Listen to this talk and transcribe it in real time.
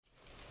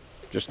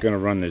Just going to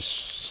run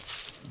this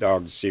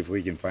dog to see if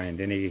we can find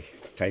any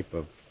type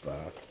of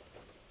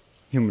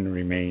human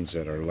remains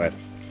that are left.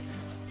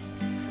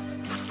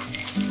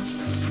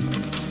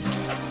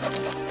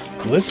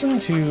 Listen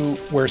to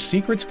Where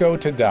Secrets Go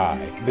to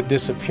Die, The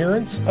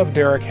Disappearance of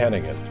Derek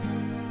Hennigan.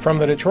 From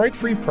the Detroit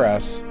Free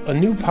Press, a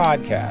new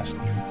podcast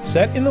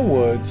set in the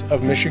woods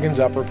of Michigan's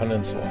Upper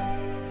Peninsula.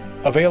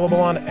 Available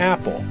on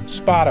Apple,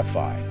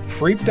 Spotify,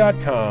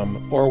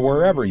 Freep.com, or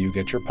wherever you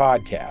get your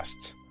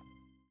podcasts.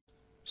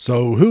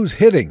 So who's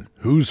hitting?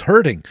 Who's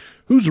hurting?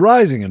 Who's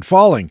rising and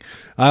falling?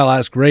 I'll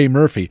ask Ray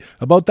Murphy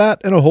about that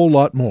and a whole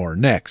lot more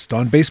next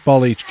on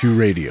Baseball HQ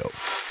Radio.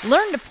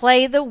 Learn to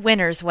play the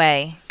winner's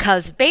way,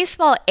 'cause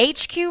Baseball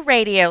HQ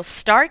Radio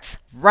starts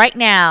right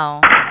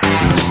now.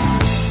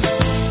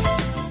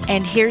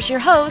 And here's your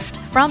host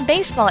from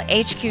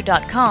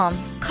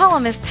BaseballHQ.com,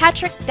 columnist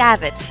Patrick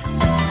Davitt.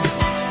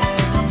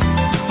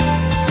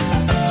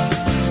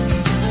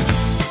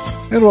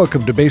 And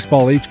welcome to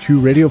Baseball HQ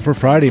Radio for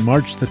Friday,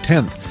 March the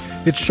 10th.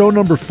 It's show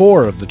number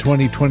 4 of the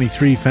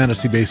 2023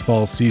 fantasy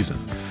baseball season.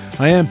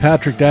 I am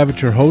Patrick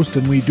Davitt, your host,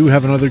 and we do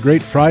have another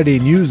great Friday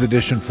news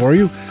edition for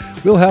you.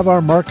 We'll have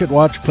our Market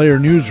Watch player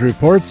news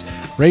reports,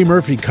 Ray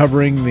Murphy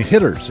covering the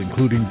hitters,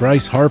 including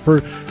Bryce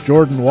Harper,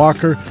 Jordan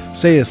Walker,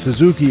 Seiya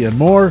Suzuki, and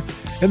more.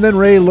 And then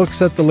Ray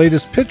looks at the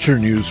latest pitcher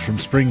news from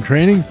spring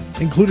training,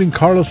 including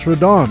Carlos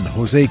Rodon,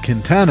 Jose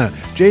Quintana,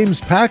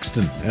 James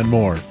Paxton, and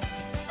more.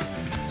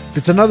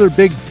 It's another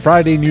big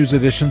Friday news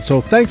edition, so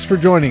thanks for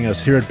joining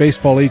us here at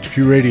Baseball HQ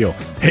Radio.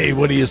 Hey,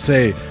 what do you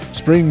say?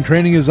 Spring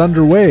training is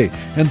underway,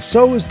 and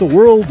so is the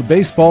World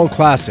Baseball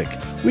Classic.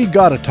 We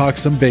gotta talk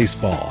some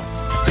baseball.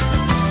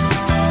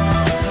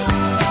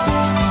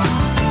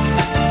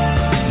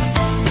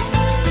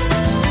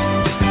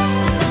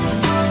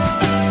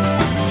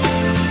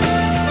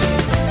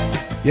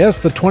 Yes,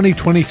 the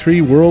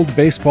 2023 World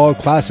Baseball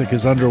Classic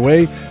is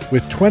underway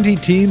with 20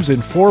 teams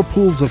in 4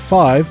 pools of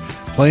 5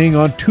 playing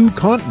on 2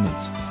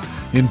 continents.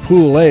 In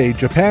Pool A,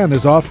 Japan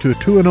is off to a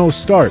 2-0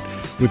 start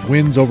with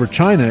wins over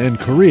China and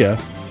Korea,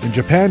 and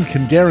Japan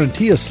can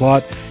guarantee a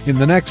slot in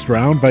the next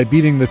round by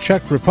beating the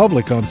Czech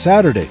Republic on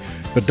Saturday.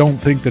 But don't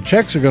think the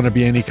Czechs are going to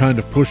be any kind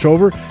of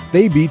pushover.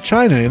 They beat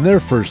China in their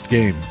first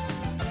game.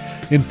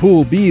 In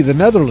Pool B, the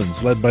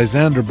Netherlands, led by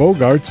Xander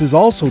Bogaerts, is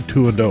also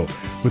 2-0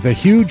 with a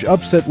huge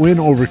upset win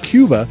over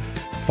Cuba,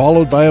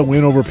 followed by a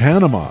win over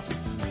Panama.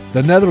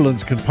 The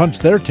Netherlands can punch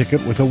their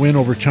ticket with a win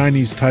over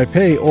Chinese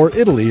Taipei or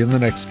Italy in the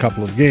next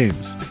couple of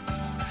games.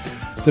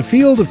 The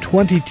field of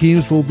 20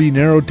 teams will be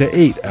narrowed to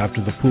 8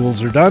 after the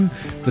pools are done.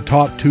 The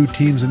top 2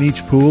 teams in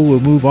each pool will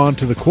move on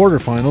to the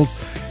quarterfinals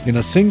in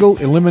a single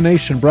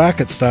elimination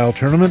bracket-style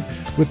tournament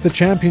with the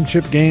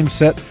championship game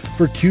set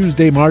for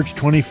Tuesday, March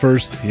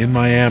 21st in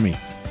Miami.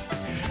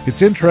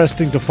 It's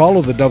interesting to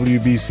follow the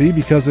WBC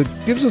because it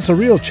gives us a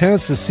real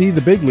chance to see the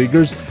big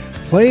leaguers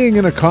playing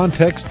in a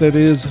context that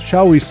is,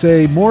 shall we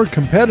say, more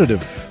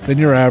competitive than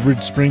your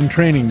average spring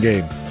training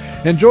game.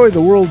 Enjoy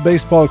the World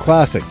Baseball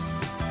Classic.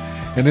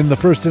 And in the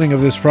first inning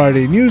of this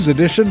Friday news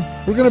edition,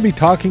 we're going to be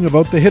talking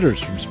about the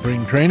hitters from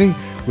spring training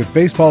with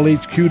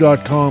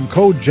BaseballHQ.com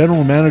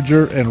co-general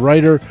manager and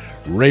writer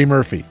Ray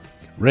Murphy.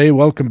 Ray,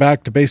 welcome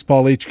back to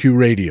Baseball HQ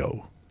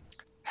Radio.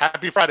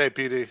 Happy Friday,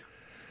 PD.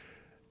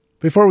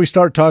 Before we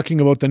start talking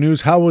about the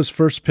news, how was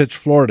First Pitch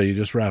Florida? You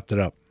just wrapped it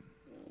up.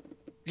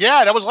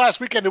 Yeah, that was last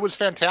weekend. It was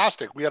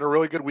fantastic. We had a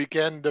really good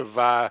weekend of,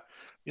 a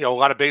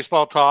lot of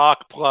baseball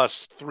talk,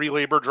 plus 3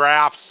 labor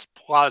drafts,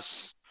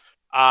 plus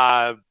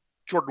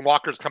Jordan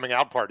Walker's coming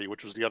out party,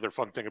 which was the other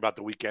fun thing about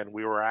the weekend.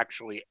 We were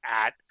actually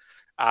at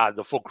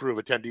the full crew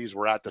of attendees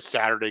were at the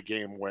Saturday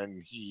game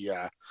when he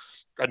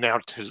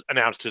announced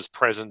his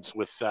presence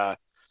with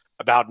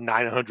about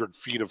 900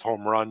 feet of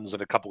home runs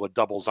and a couple of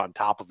doubles on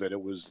top of it.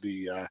 It was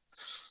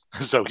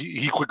so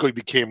he quickly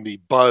became the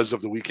buzz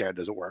of the weekend,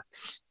 as it were.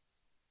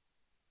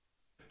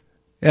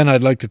 And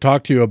I'd like to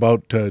talk to you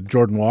about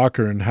Jordan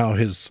Walker and how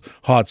his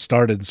hot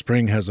start in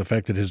spring has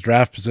affected his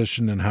draft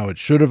position and how it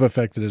should have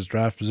affected his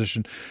draft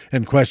position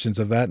and questions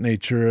of that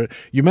nature.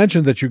 You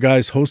mentioned that you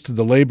guys hosted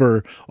the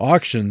labor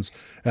auctions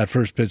at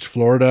First Pitch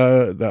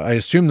Florida. I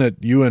assume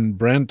that you and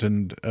Brent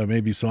and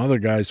maybe some other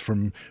guys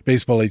from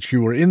Baseball HQ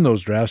were in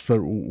those drafts,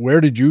 but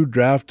where did you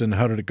draft and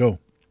how did it go?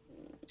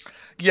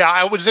 Yeah,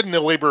 I was in the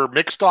labor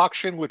mixed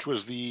auction, which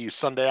was the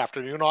Sunday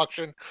afternoon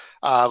auction.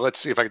 Let's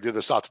see if I can do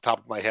this off the top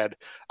of my head.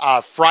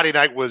 Friday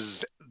night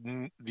was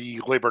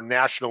the Labor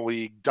National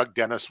League. Doug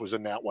Dennis was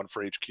in that one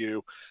for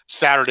HQ.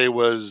 Saturday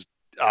was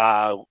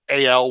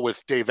AL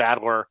with Dave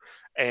Adler,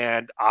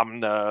 and I'm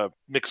the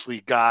mixed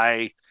league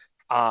guy.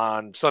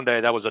 On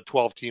Sunday, that was a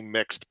 12-team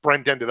mixed.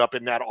 Brent ended up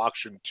in that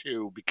auction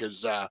too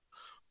because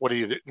one of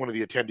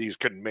the attendees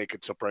couldn't make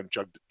it, so Brent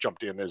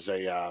jumped in as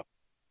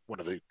one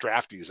of the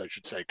draftees, I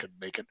should say,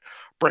 couldn't make it.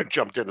 Brent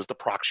jumped in as the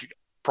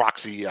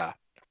proxy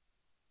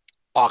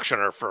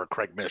auctioneer for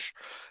Craig Mish,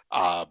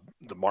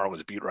 the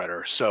Marlins beat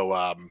writer.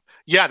 So,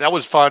 that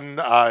was fun.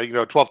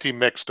 12-team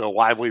mixed, a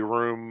lively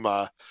room.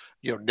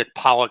 Nick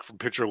Pollock from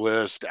Pitcher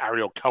List,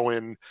 Ariel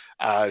Cohen,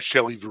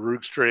 Shelly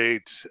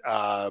Verugstrate,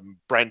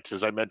 Brent,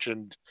 as I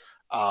mentioned,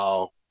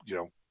 7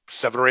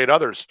 or 8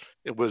 others.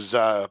 It was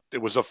a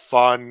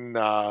fun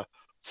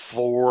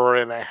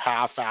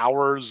 4.5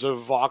 hours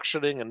of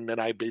auctioning, and then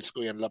I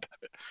basically ended up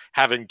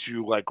having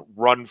to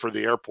run for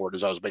the airport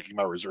as I was making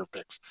my reserve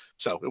picks.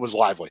 So it was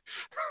lively.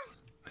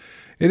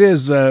 It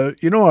is.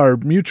 Our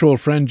mutual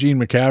friend Gene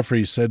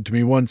McCaffrey said to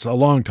me once a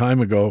long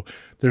time ago,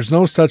 there's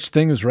no such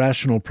thing as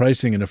rational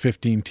pricing in a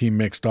 15-team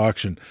mixed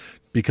auction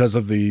because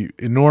of the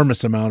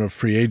enormous amount of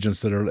free agents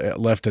that are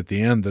left at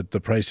the end, that the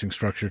pricing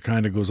structure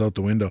kind of goes out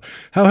the window.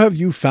 How have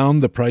you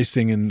found the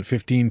pricing in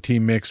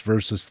 15-team mixed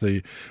versus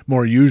the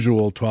more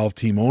usual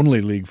 12-team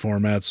only league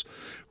formats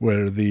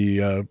where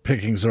the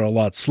pickings are a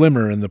lot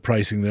slimmer and the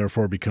pricing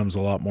therefore becomes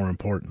a lot more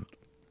important?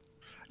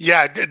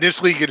 Yeah,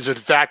 this league is in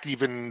fact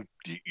even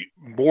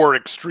more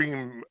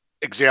extreme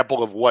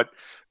example of what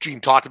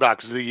Gene talked about,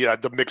 because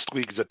the mixed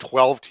league is a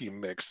 12-team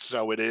mixed,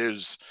 so it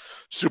is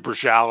super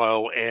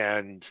shallow,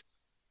 and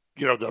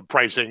the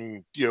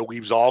pricing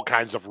leaves all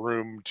kinds of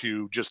room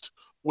to just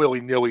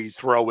willy-nilly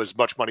throw as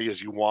much money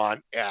as you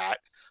want at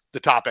the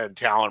top end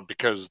talent,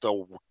 because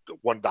the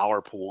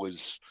 $1 pool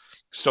is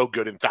so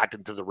good. In fact,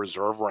 into the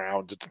reserve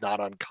rounds, it's not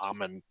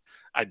uncommon.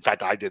 In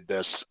fact, I did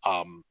this.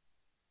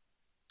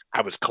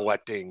 I was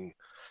collecting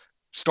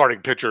starting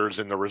pitchers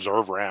in the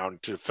reserve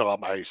round to fill out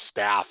my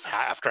staff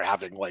after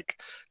having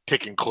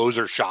taken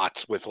closer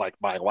shots with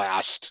my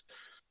last,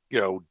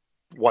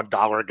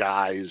 $1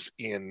 guys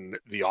in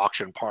the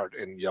auction part.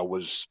 And,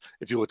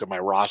 if you looked at my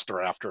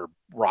roster after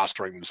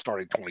rostering the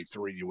starting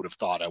 23, you would have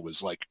thought I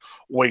was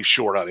way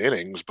short on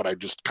innings, but I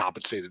just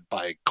compensated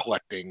by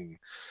collecting,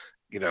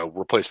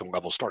 replacement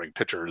level starting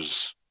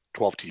pitchers,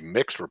 12-team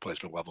mixed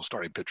replacement level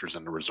starting pitchers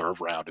in the reserve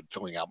round, and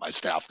filling out my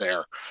staff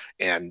there.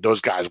 And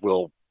those guys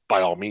will,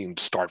 by all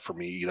means, start for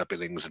me, eat up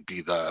innings, and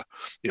be the,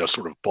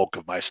 sort of bulk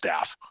of my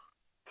staff.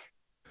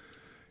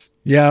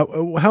 Yeah.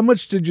 How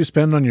much did you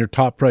spend on your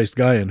top priced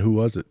guy, and who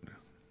was it?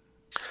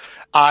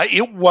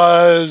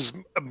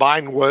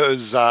 Mine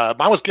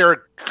was Garrett.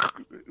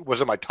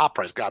 Wasn't my top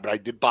price guy, but I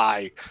did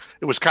buy.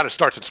 It was kind of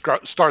stars and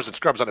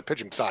scrubs on the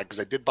pitching side, because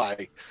I did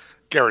buy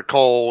Garrett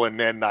Cole, and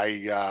then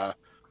I,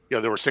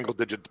 there were single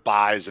digit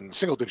buys, and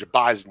single digit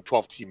buys in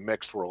 12-team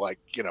mixed were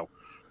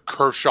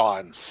Kershaw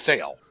and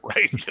Sale,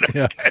 right?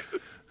 Yeah.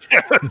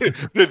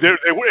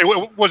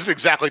 It wasn't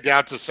exactly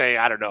down to say,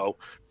 I don't know,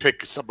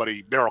 pick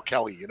somebody, Merrill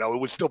Kelly. It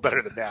was still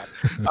better than that.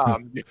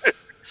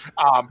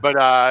 But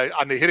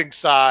on the hitting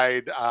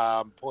side,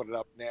 pulling it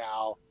up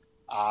now,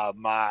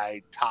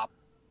 my top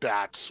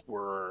bats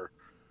were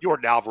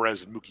Yordan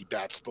Alvarez and Mookie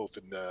Betts, both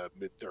in the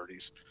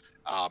mid-30s.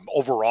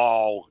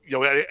 Overall,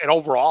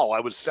 I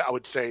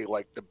would say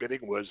the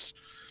bidding was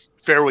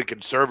fairly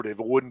conservative.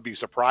 It wouldn't be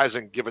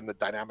surprising, given the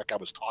dynamic I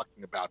was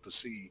talking about, to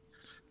see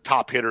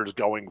top hitters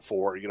going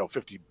for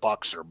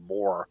 $50 or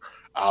more.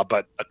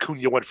 But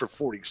Acuna went for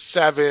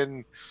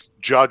 47,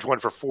 Judge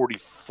went for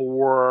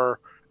 44,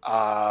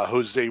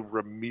 Jose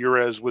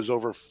Ramirez was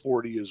over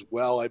 40 as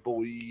well, I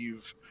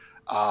believe.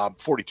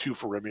 42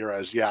 for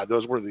Ramirez. Yeah,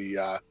 those were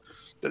that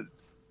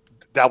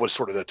was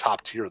sort of the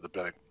top tier of the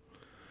bidding.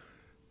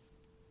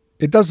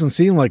 It doesn't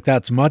seem like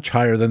that's much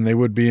higher than they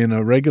would be in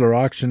a regular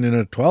auction in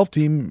a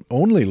 12-team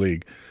only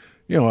league.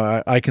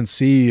 I can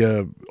see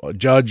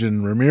Judge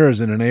and Ramirez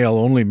in an AL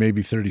only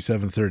maybe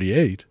 37,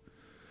 38.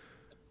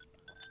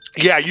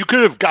 Yeah, you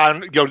could have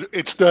gone,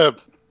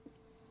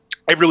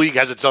 every league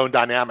has its own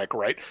dynamic,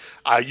 right?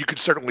 You could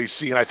certainly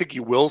see, and I think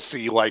you will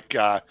see, you're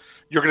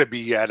going to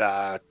be at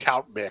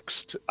Tout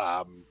Mixed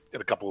in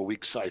a couple of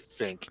weeks, I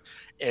think,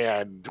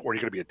 or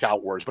you're going to be at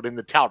Tout Wars. But in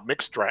the Tout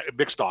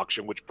mixed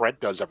auction, which Brent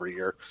does every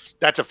year,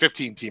 that's a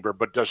 15-teamer.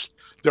 But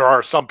there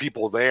are some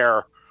people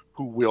there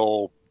who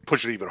will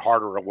push it even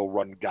harder and will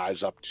run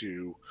guys up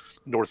to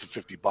north of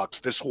 $50.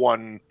 This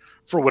one,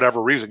 for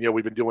whatever reason,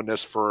 we've been doing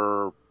this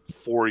for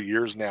 4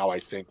 years now, I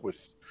think,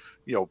 with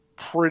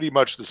pretty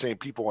much the same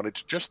people, and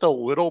it's just a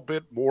little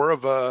bit more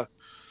of a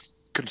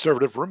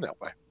conservative room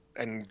that way.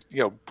 And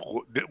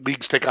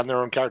leagues take on their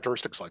own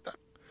characteristics like that.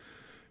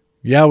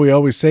 Yeah, we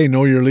always say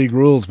know your league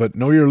rules, but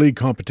know your league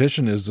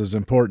competition is as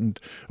important,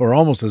 or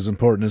almost as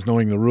important, as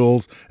knowing the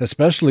rules,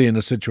 especially in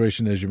a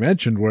situation, as you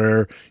mentioned,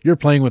 where you're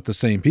playing with the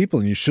same people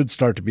and you should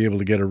start to be able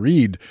to get a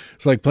read.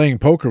 It's like playing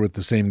poker with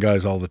the same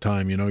guys all the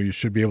time. You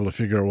should be able to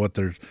figure out what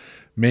their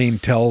main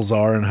tells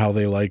are and how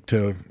they like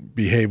to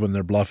behave when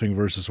they're bluffing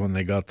versus when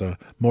they got the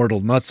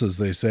mortal nuts, as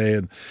they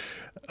say.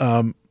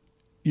 And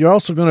you're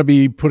also going to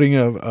be putting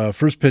a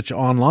first pitch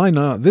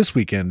online this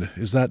weekend.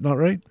 Is that not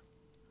right?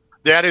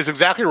 That is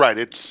exactly right.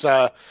 It's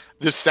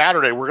this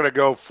Saturday. We're going to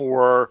go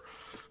for,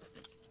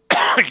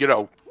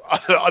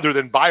 other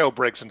than bio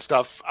breaks and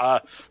stuff,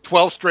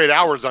 12 straight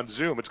hours on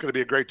Zoom. It's going to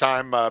be a great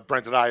time.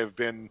 Brent and I have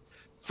been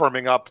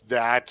firming up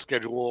that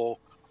schedule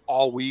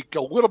all week.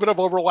 A little bit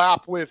of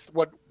overlap with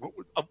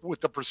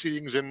the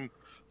proceedings in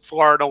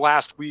Florida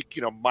last week,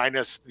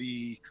 minus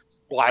the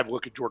live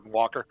look at Jordan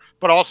Walker,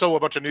 but also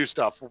a bunch of new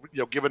stuff.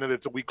 Given that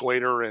it's a week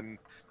later and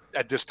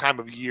at this time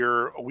of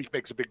year, a week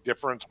makes a big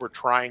difference. We're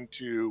trying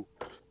to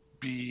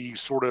be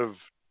sort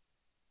of,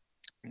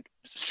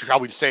 shall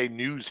we say,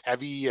 news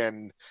heavy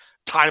and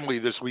timely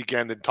this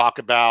weekend and talk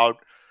about,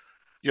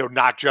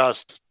 not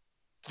just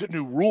the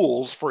new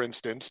rules, for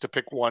instance, to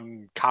pick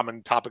one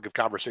common topic of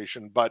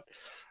conversation, but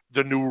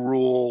the new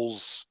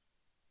rules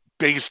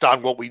based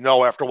on what we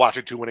know after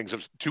watching 2 weeks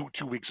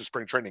of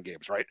spring training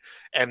games, right?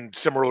 And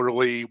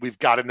similarly, we've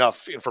got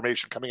enough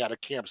information coming out of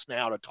camps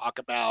now to talk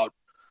about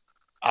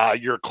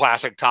your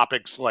classic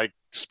topics like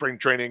spring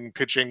training,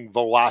 pitching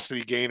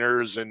velocity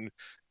gainers, and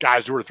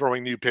guys who are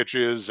throwing new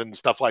pitches and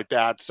stuff like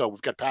that. So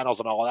we've got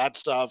panels and all of that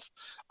stuff.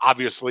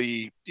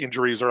 Obviously,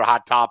 injuries are a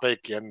hot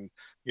topic, and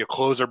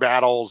closer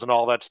battles and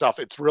all that stuff.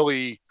 It's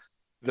really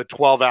the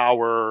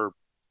 12-hour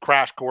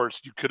crash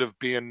course. You could have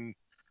been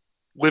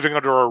living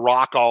under a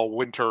rock all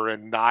winter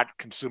and not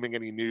consuming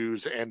any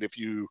news. And if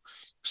you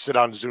sit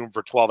on Zoom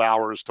for 12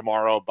 hours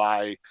tomorrow,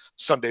 by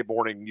Sunday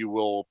morning, you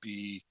will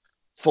be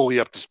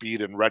fully up to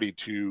speed and ready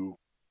to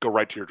go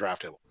right to your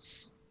draft table.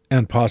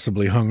 And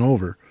possibly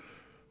hungover.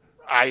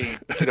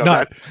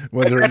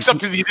 That's up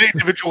to the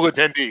individual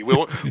attendee.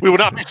 We will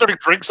not be serving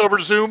drinks over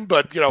Zoom,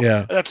 but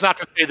that's not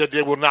to say that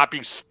they will not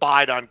be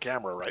spied on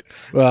camera, right?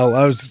 Well,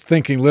 I was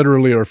thinking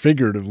literally or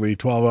figuratively.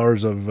 12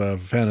 hours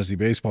of fantasy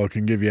baseball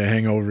can give you a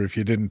hangover if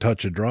you didn't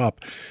touch a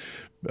drop.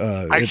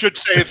 I should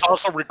say it's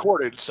also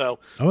recorded, so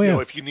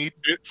if you need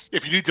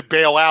to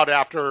bail out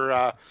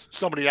after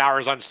so many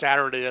hours on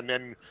Saturday and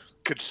then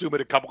consume it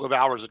a couple of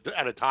hours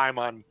at a time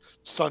on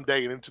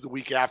Sunday and into the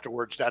week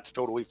afterwards, that's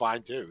totally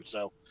fine too.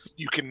 So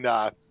you can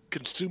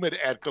consume it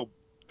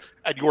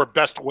at your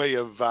best way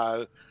of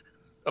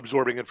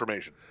absorbing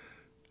information.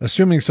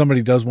 Assuming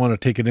somebody does want to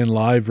take it in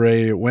live,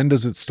 Ray, when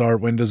does it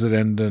start? When does it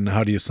end? And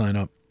how do you sign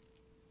up?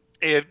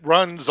 It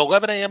runs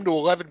 11 a.m. to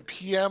 11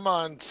 p.m.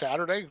 on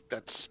Saturday.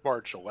 That's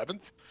March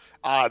 11th.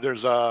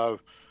 There's a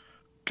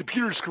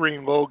computer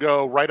screen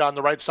logo right on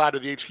the right side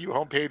of the HQ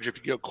homepage. If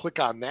you go click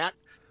on that,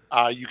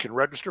 you can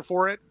register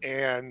for it.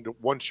 And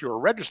once you're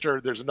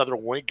registered, there's another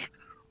link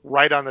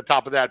right on the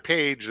top of that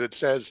page that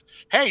says,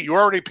 hey, you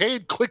already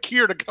paid, click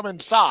here to come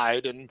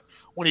inside. And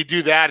when you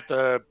do that,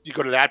 you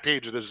go to that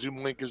page, the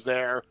Zoom link is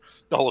there,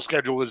 the whole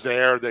schedule is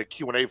there, the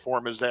Q&A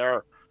form is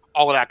there,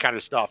 all of that kind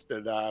of stuff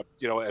that,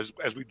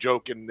 as we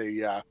joke in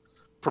the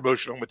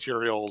promotional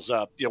materials,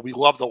 we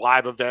love the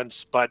live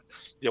events, but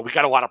we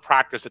got a lot of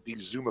practice at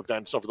these Zoom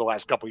events over the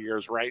last couple of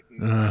years, right?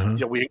 And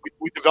we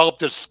developed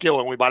this skill,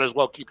 and we might as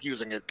well keep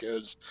using it,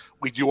 because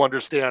we do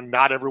understand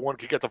not everyone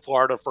can get to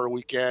Florida for a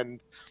weekend,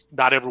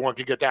 not everyone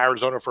can get to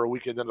Arizona for a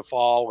weekend in the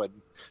fall,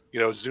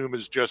 and Zoom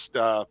is just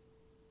a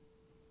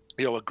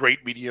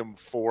great medium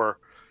for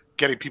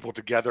getting people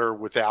together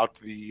without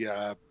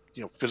the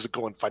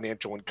physical and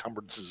financial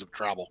encumbrances of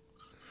travel.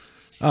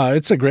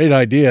 It's a great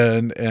idea,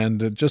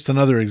 and just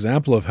another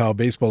example of how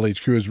Baseball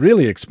HQ is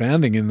really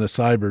expanding in the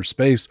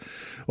cyberspace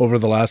over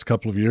the last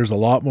couple of years. A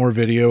lot more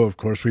video. Of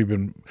course, we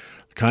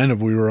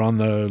were on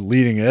the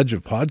leading edge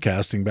of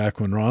podcasting back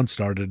when Ron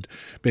started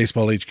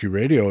Baseball HQ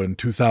Radio in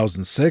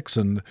 2006.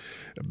 And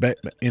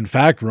in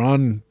fact,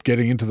 Ron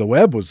getting into the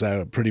web was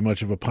pretty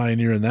much of a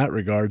pioneer in that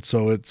regard.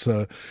 So it's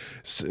a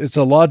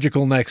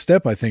logical next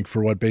step, I think,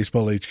 for what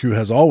Baseball HQ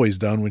has always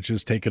done, which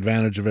is take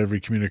advantage of every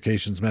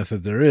communications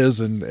method there is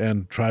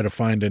and try to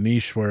find a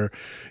niche where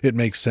it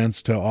makes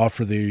sense to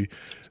offer the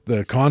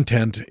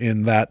content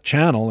in that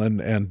channel and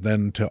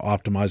then to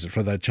optimize it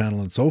for that channel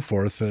and so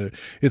forth.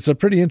 It's a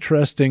pretty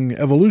interesting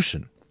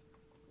evolution.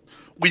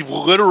 We've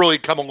literally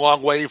come a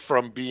long way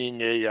from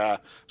being a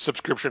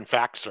subscription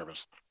fax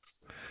service.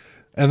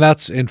 And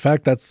that's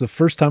the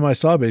first time I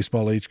saw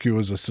Baseball HQ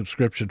was a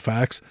subscription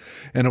fax,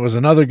 and it was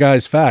another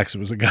guy's fax. It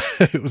was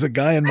a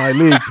guy in my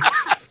league.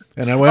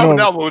 And I went over.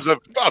 No, it was a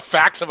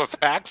fax of a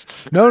fax.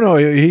 No,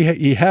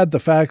 he had the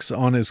fax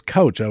on his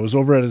couch. I was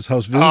over at his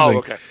house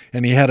visiting,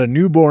 and he had a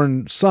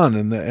newborn son,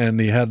 and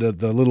he had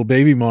the little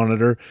baby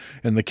monitor,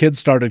 and the kid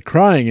started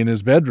crying in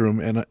his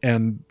bedroom,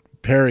 and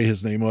Perry,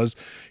 his name was,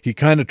 he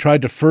kind of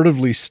tried to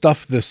furtively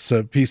stuff this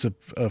piece of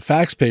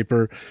fax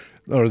paper,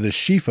 or this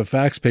sheaf of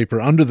fax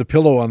paper, under the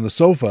pillow on the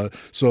sofa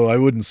so I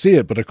wouldn't see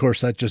it. But of course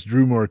that just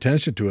drew more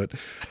attention to it.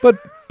 But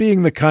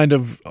being the kind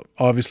of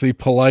obviously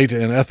polite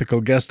and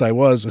ethical guest I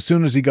was, as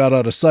soon as he got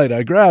out of sight,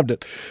 I grabbed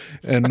it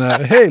and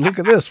hey, look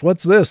at this.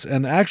 What's this?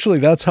 And actually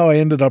that's how I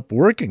ended up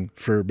working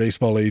for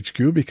Baseball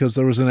HQ, because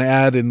there was an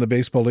ad in the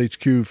Baseball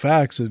HQ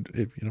fax.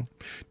 Do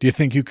you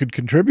think you could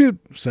contribute?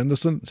 Send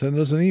us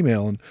an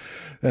email.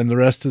 And the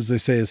rest, as they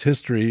say, is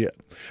history.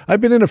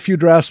 I've been in a few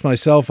drafts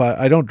myself.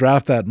 I don't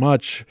draft that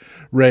much,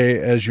 Ray,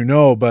 as you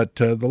know, but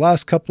the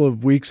last couple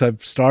of weeks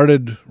I've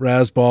started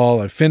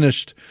Razzball. I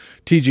finished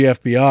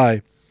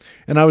TGFBI,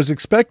 and I was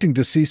expecting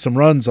to see some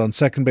runs on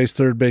second base,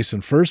 third base,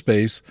 and first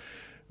base,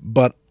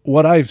 but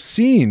what I've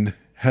seen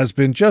has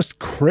been just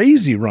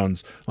crazy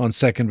runs on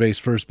second base,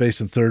 first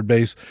base, and third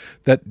base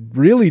that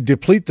really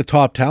deplete the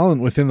top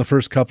talent within the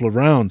first couple of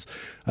rounds.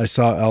 I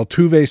saw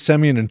Altuve,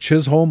 Semien, and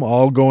Chisholm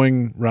all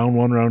going round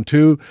one, round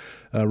two.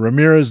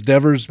 Ramirez,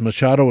 Devers,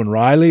 Machado, and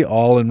Riley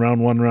all in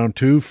round one, round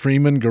two.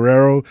 Freeman,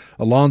 Guerrero,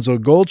 Alonso,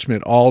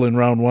 Goldschmidt all in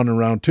round one and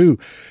round two.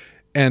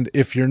 And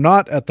if you're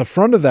not at the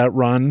front of that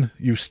run,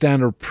 you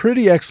stand a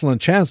pretty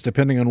excellent chance,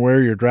 depending on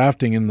where you're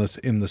drafting in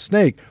the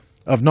snake,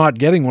 of not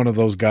getting one of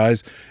those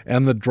guys.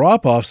 And the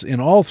drop-offs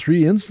in all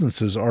three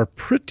instances are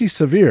pretty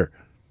severe.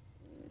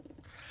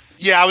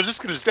 Yeah, I was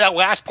just going to say that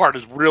last part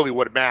is really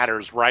what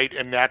matters, right?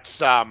 And that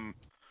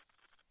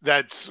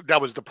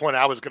was the point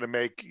I was going to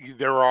make.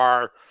 There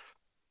are,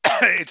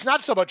 it's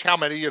not so much how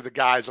many of the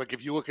guys, like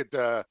if you look at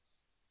the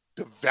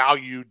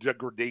value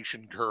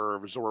degradation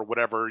curves or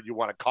whatever you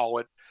want to call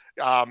it,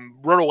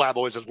 Rotolab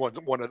always has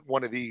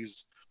one of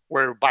these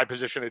where by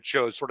position it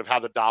shows sort of how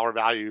the dollar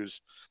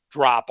values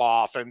drop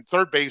off. And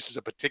third base is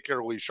a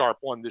particularly sharp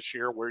one this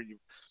year where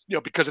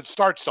because it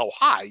starts so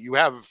high, you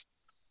have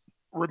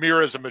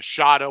Ramirez and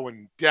Machado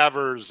and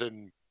Devers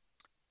and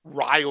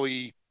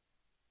Riley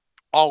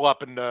all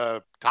up in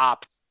the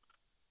top,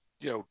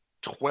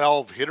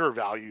 12 hitter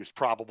values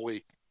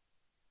probably.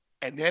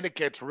 And then it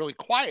gets really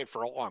quiet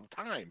for a long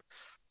time.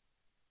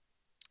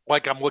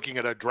 Like I'm looking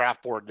at a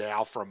draft board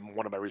now from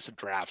one of my recent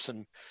drafts,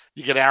 and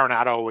you get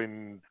Arenado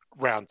in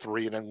round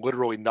 3, and then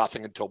literally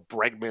nothing until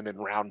Bregman in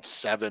round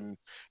 7,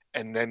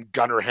 and then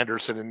Gunnar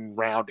Henderson in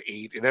round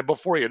 8. And then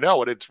before you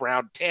know it, it's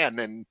round 10,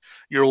 and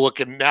you're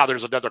looking, now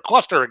there's another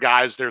cluster of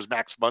guys. There's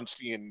Max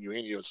Muncy and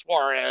Eugenio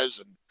Suarez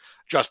and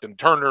Justin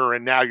Turner,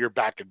 and now you're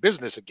back in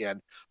business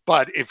again.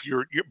 But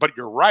you're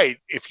right,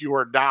 if you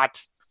are not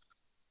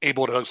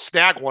able to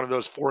snag one of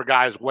those 4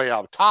 guys way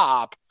up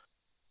top,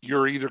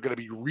 you're either going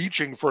to be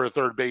reaching for a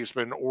third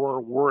baseman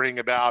or worrying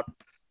about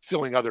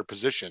filling other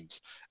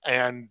positions.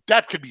 And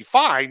that could be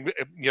fine.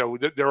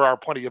 There are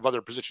plenty of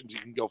other positions you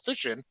can go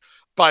fish in,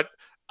 but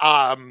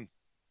as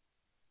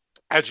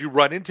you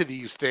run into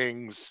these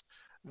things,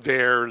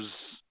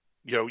 there's,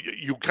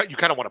 you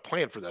kind of want to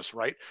plan for this,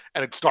 right?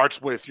 And it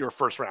starts with your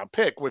first round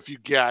pick. If you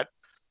get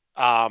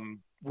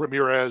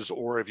Ramirez,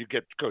 or if you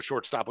go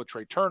shortstop with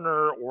Trey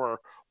Turner, or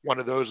one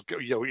of those,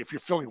 if you're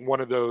filling one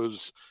of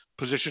those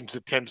positions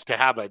that tends to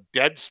have a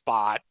dead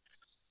spot,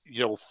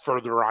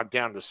 further on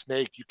down the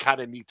snake, you kind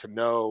of need to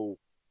know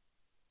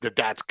that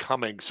that's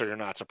coming, so you're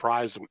not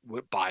surprised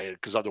by it,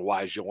 because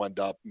otherwise you'll end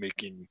up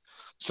making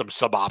some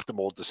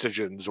suboptimal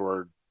decisions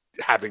or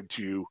having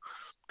to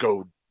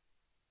go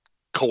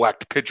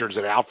collect pitchers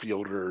and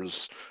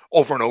outfielders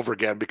over and over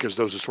again, because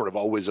those are sort of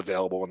always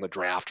available in the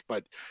draft.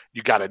 But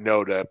you got to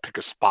know to pick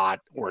a spot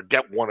or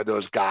get one of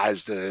those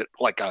guys that,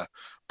 like a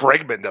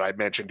Bregman that I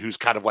mentioned, who's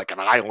kind of like an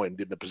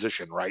island in the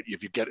position, right?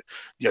 If you get,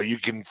 you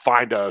can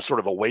find a sort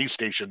of a way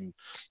station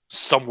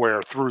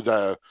somewhere through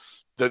that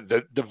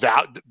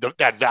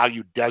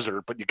value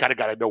desert, but you kind of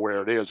got to know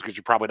where it is, because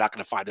you're probably not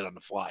going to find it on the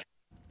fly.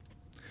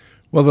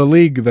 Well, the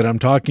league that I'm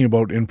talking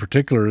about in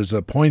particular is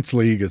a points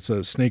league. It's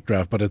a snake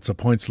draft, but it's a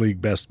points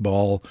league best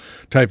ball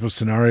type of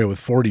scenario with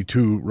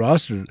 42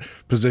 roster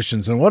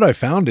positions. And what I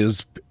found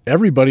is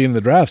everybody in the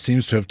draft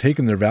seems to have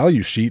taken their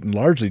value sheet and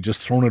largely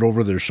just thrown it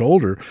over their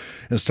shoulder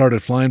and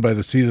started flying by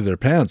the seat of their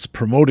pants,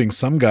 promoting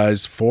some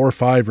guys 4 or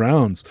 5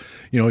 rounds.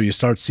 You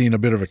start seeing a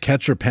bit of a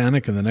catcher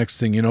panic, and the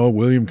next thing you know,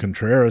 William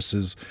Contreras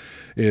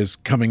is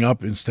coming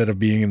up, instead of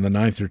being in the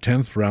 9th or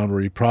 10th round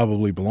where he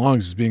probably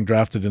belongs, is being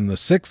drafted in the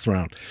 6th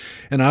round.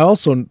 And I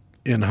also,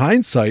 in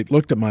hindsight,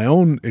 looked at my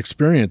own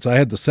experience. I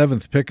had the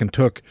 7th pick and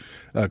took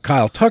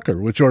Kyle Tucker,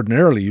 which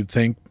ordinarily you'd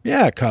think,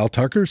 yeah, Kyle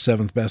Tucker,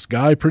 7th best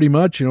guy, pretty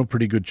much,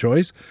 pretty good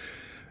choice.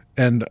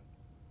 And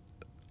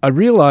I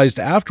realized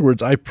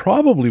afterwards I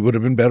probably would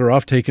have been better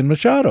off taking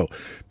Machado,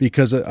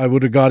 because I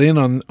would have got in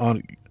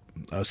on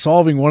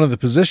solving one of the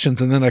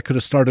positions, and then I could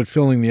have started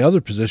filling the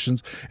other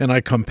positions. And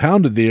I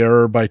compounded the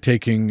error by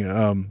taking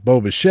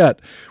Bo Bichette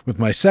with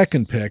my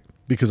 2nd pick,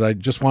 because I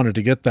just wanted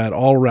to get that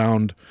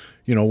all-round,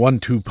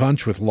 1-2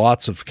 punch with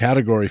lots of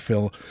category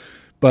fill.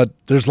 But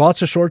there's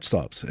lots of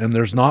shortstops, and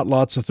there's not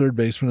lots of third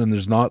basemen, and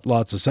there's not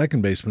lots of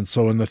second basemen.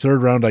 So in the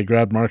 3rd round, I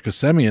grabbed Marcus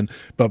Semien,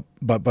 but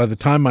by the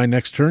time my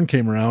next turn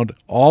came around,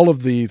 all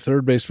of the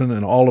third basemen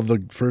and all of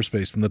the first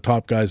basemen, the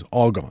top guys,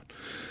 all gone.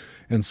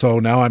 And so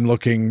now I'm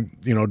looking,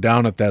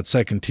 down at that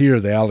 2nd tier,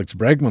 the Alex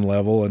Bregman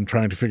level, and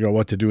trying to figure out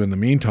what to do in the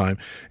meantime.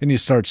 And you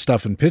start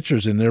stuffing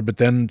pitchers in there, but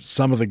then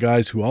some of the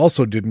guys who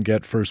also didn't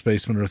get first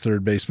baseman or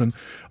third baseman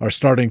are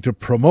starting to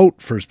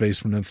promote first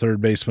baseman and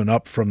third baseman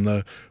up from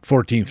the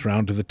 14th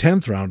round to the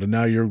 10th round. And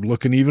now you're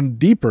looking even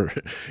deeper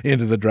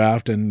into the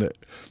draft. And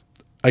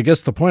I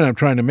guess the point I'm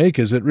trying to make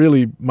is it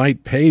really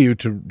might pay you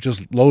to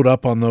just load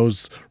up on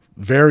those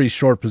very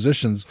short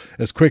positions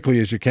as quickly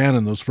as you can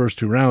in those first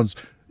 2 rounds,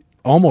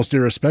 almost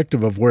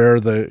irrespective of where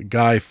the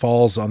guy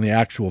falls on the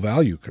actual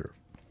value curve.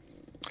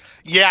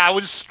 Yeah, I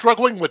was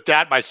struggling with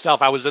that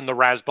myself. I was in the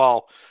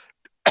Razzball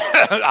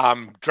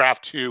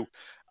draft 2,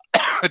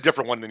 a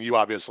different one than you,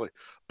 obviously.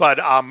 But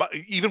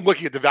even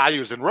looking at the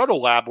values in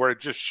Rotolab, where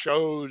it just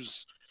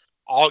shows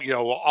all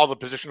the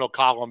positional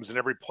columns and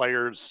every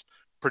player's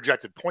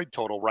projected point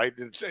total, right?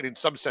 And in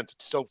some sense,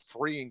 it's so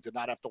freeing to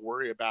not have to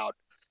worry about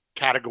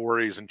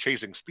categories and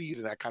chasing speed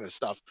and that kind of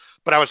stuff.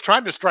 But I was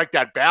trying to strike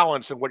that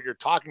balance in what you're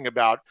talking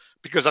about,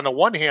 because on the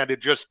one hand, it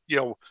just,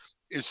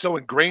 is so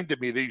ingrained to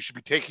me that you should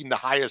be taking the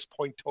highest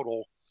point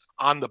total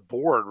on the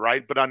board,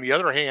 right? But on the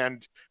other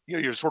hand,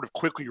 you sort of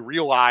quickly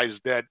realize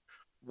that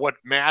what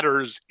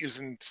matters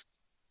isn't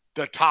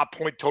the top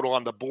point total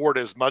on the board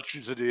as much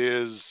as it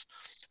is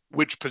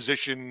which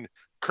position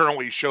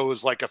currently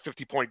shows like a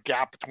 50-point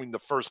gap between the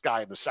first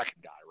guy and the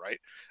second guy, right?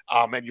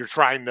 And you're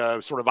trying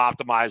to sort of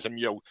optimize and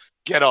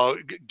get a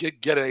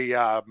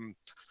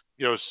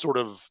sort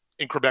of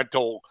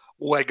incremental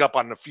leg up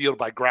on the field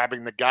by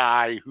grabbing the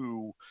guy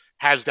who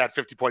has that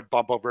 50-point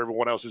bump over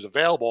everyone else who's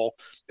available.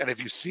 And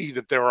if you see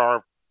that there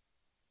are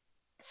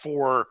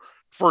 4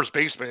 first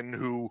basemen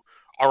who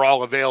are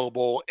all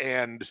available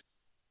and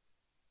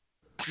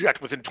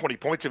project within 20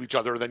 points of each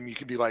other, then you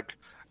can be like,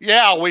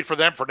 yeah, I'll wait for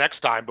them for next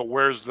time. But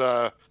where's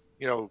the,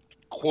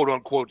 quote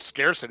unquote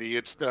scarcity?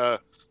 It's the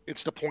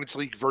points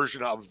league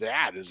version of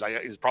that is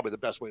probably the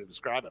best way to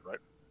describe it, right?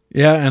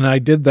 Yeah, and I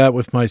did that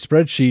with my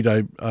spreadsheet.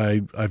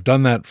 I've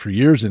done that for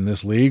years in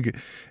this league,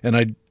 and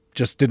I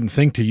just didn't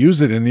think to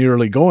use it in the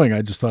early going.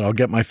 I just thought I'll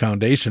get my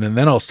foundation, and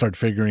then I'll start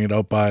figuring it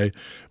out by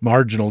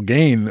marginal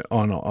gain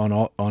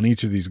on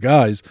each of these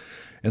guys.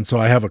 And so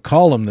I have a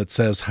column that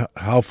says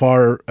how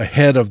far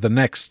ahead of the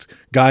next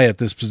guy at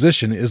this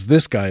position is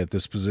this guy at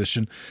this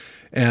position.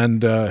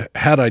 And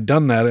had I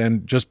done that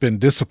and just been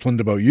disciplined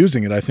about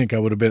using it, I think I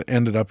would have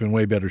ended up in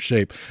way better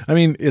shape. I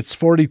mean, it's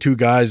 42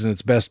 guys and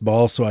it's best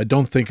ball, so I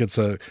don't think it's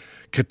a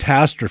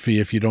catastrophe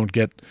if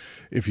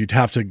you'd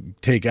have to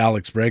take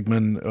Alex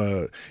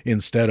Bregman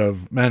instead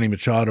of Manny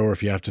Machado, or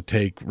if you have to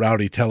take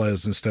Rowdy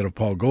Tellez instead of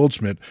Paul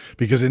Goldschmidt,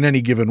 because in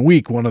any given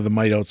week, one of them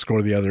might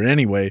outscore the other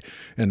anyway,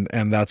 and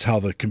that's how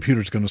the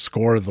computer's going to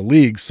score the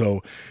league.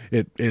 So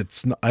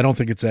I don't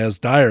think it's as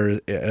dire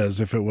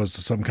as if it was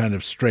some kind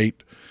of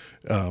straight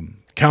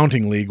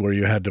counting league where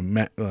you had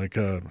to like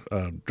a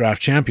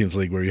draft champions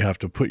league where you have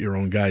to put your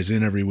own guys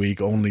in every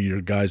week. Only your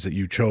guys that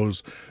you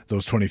chose,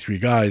 those 23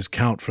 guys,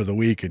 count for the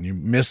week, and you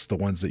miss the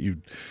ones that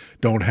you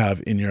don't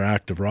have in your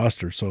active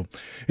roster. So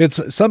it's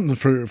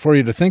something for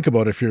you to think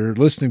about if you're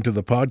listening to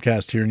the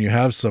podcast here and you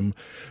have some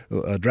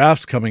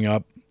drafts coming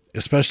up,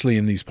 especially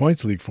in these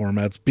points league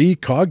formats. Be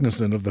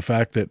cognizant of the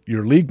fact that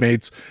your league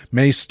mates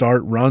may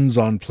start runs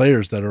on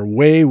players that are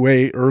way,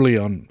 way early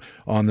on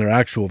their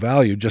actual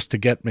value, just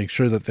to make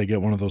sure that they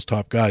get one of those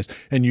top guys.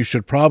 And you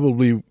should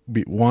probably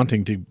be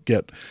wanting to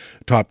get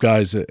top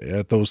guys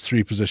at those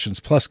 3 positions,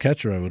 plus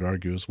catcher, I would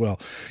argue as well.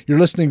 You're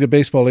listening to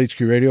Baseball HQ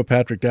Radio.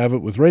 Patrick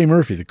Davitt with Ray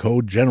Murphy, the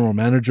co-general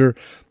manager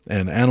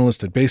and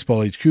analyst at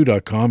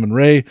baseballhq.com. And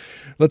Ray,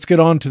 let's get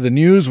on to the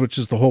news, which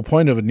is the whole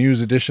point of a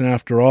news edition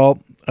after all.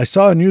 I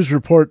saw a news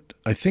report,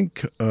 I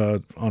think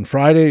on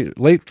Friday,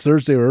 late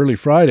Thursday or early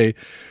Friday,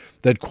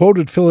 that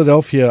quoted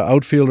Philadelphia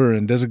outfielder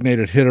and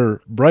designated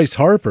hitter Bryce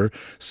Harper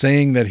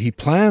saying that he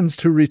plans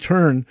to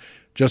return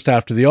just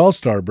after the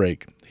All-Star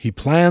break. He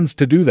plans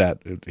to do that.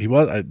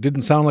 It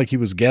didn't sound like he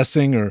was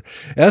guessing or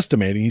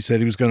estimating. He said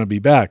he was going to be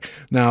back.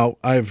 Now,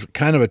 I've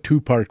kind of a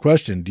 2-part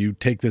question. Do you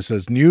take this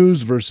as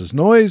news versus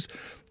noise?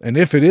 And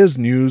if it is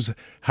news,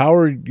 how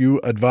are you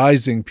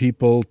advising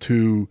people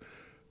to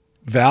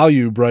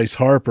value Bryce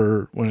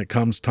Harper when it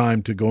comes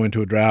time to go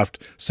into a draft,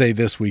 say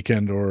this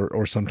weekend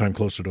or sometime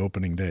closer to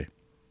opening day?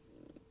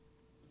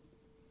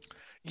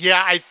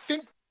 Yeah, I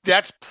think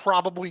that's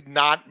probably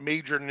not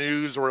major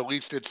news, or at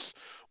least it's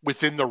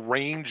within the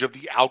range of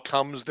the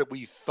outcomes that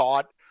we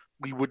thought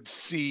we would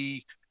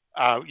see,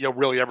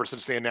 really ever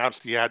since they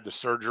announced he had the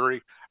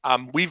surgery.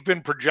 We've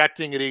been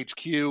projecting at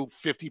HQ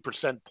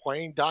 50%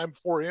 playing time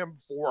for him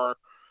for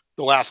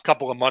the last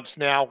couple of months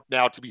now.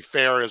 Now, to be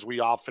fair, as we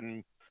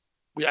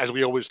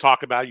always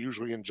talk about,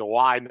 usually in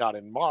July, not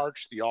in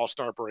March, the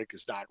All-Star break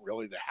is not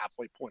really the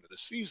halfway point of the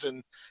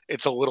season.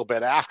 It's a little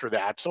bit after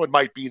that. So it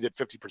might be that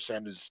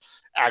 50% is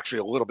actually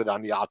a little bit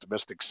on the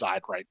optimistic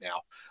side right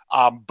now.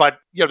 But,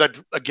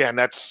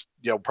 that's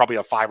probably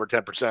a 5 or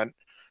 10%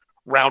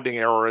 rounding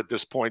error at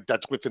this point.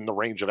 That's within the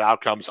range of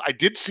outcomes. I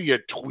did see a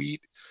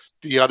tweet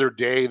the other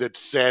day that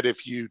said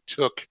if you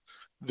took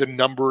the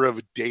number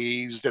of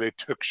days that it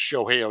took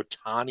Shohei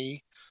Ohtani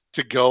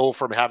to go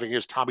from having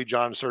his Tommy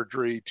John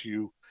surgery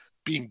to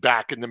being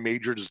back in the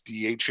majors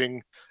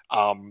DHing,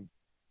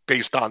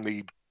 based on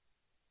the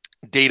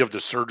date of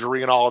the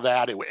surgery and all of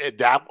that,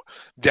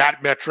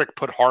 that metric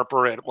put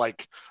Harper at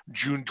like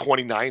June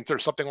 29th or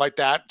something like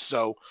that.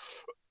 So,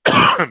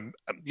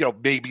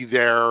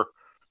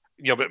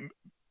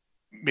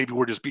 maybe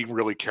we're just being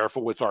really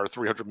careful with our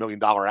 $300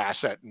 million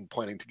asset and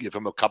planning to give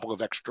him a couple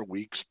of extra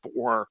weeks,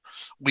 or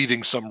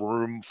leaving some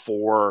room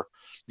for,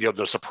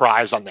 the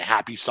surprise on the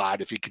happy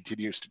side if he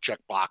continues to check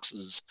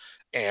boxes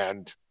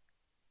and,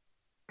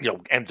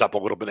 ends up a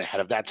little bit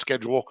ahead of that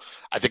schedule.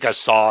 I think I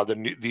saw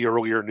the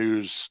earlier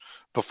news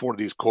before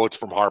these quotes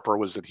from Harper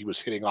was that he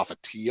was hitting off a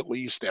tee at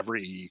least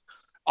every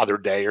other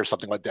day or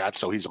something like that.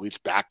 So he's at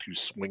least back to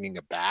swinging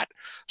a bat.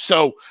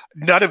 So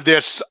none of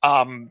this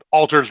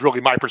alters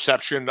really my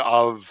perception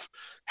of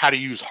how to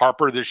use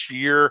Harper this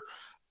year.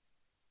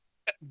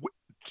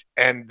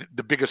 And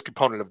the biggest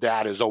component of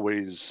that is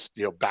always,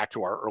 back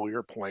to our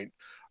earlier point,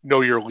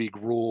 know your league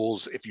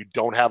rules. If you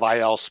don't have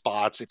IL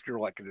spots, if you're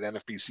like in an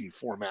NFBC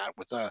format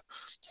with a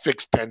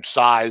fixed bench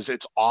size,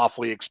 it's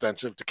awfully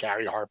expensive to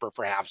carry Harper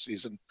for half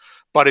season.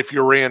 But if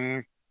you're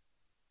in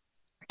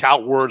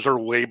Tout Wars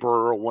or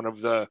Labor or one of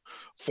the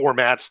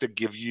formats that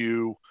give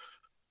you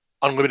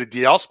unlimited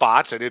DL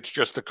spots, and it's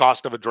just the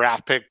cost of a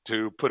draft pick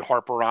to put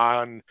Harper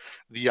on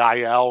the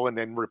IL and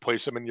then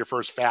replace him in your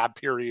first fab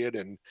period,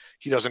 and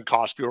he doesn't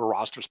cost you a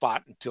roster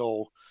spot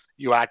until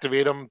you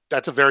activate him,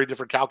 that's a very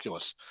different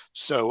calculus.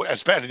 So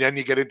and then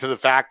you get into the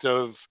fact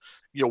of,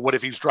 what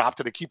if he's dropped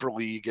in a keeper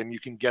league and you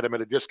can get him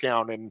at a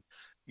discount and,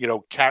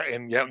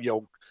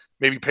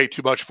 maybe pay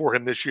too much for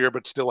him this year,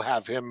 but still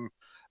have him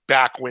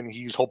back when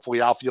he's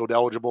hopefully outfield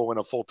eligible and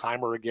a full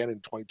timer again in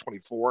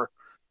 2024.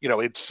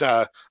 It's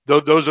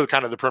those are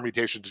kind of the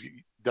permutations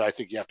that I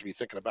think you have to be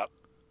thinking about.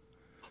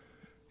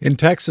 In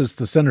Texas,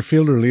 the center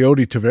fielder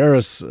Leody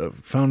Taveras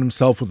found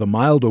himself with a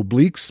mild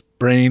oblique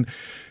sprain.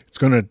 It's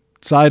going to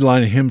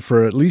sideline him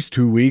for at least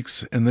 2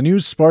 weeks, and the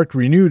news sparked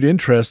renewed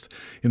interest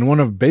in one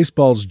of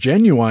baseball's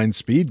genuine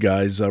speed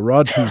guys,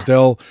 Rod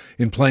Truesdell,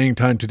 in Playing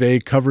Time today,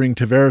 covering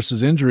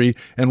Taveras' injury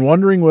and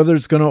wondering whether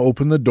it's going to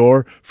open the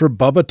door for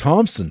Bubba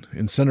Thompson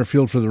in center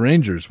field for the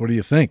Rangers. What do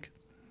you think?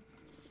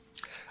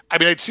 I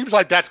mean, it seems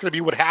like that's going to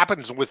be what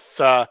happens with,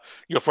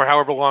 for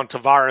however long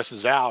Taveras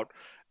is out.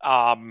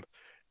 Bubba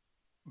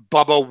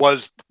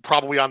was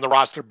probably on the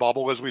roster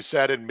bubble, as we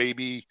said, and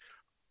maybe,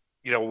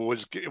 it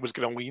was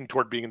going to lean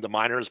toward being in the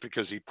minors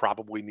because he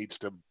probably needs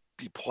to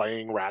be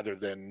playing rather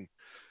than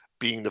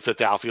being the fifth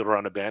outfielder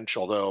on the bench,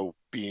 although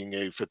being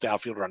a fifth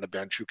outfielder on the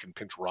bench who can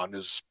pinch run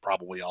is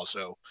probably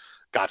also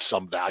got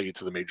some value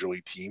to the major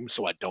league team.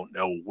 So I don't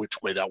know which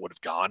way that would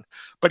have gone.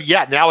 But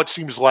yeah, now it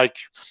seems like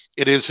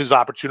it is Thompson's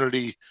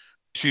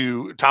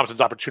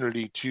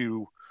opportunity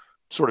to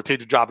sort of take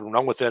the job and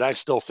run with it. I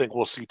still think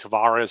we'll see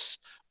Taveras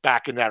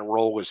back in that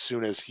role as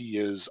soon as he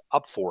is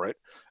up for it.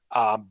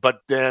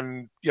 But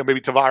then,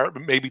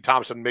 maybe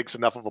Thompson makes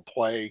enough of a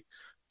play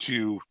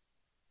to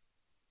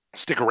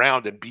stick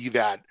around and be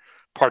that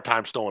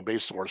part-time stolen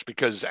base source,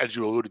 because as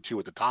you alluded to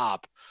at the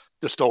top,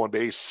 the stolen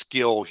base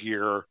skill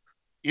here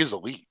is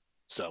elite.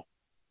 So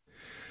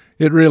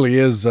it really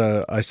is.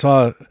 I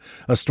saw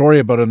a story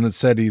about him that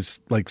said he's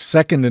like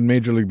second in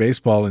Major League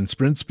Baseball in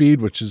sprint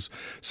speed, which is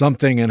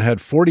something, and had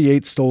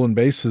 48 stolen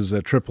bases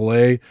at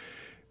AAA.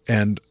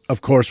 And of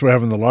course, we're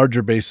having the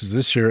larger bases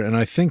this year. And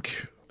I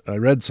think I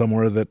read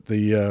somewhere that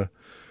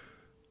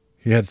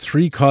he had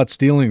 3 caught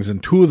stealings,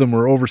 and 2 of them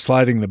were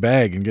oversliding the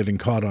bag and getting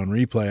caught on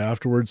replay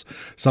afterwards,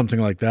 something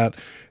like that.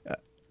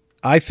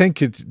 I think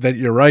that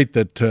you're right,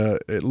 that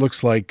it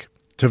looks like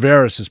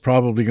Taveras is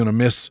probably going to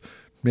miss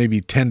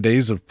maybe 10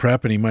 days of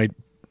prep, and he might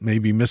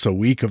maybe miss a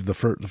week of the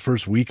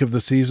first week of the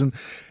season.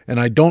 And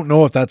I don't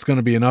know if that's going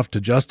to be enough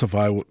to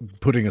justify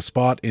putting a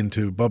spot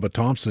into Bubba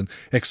Thompson,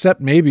 except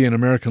maybe in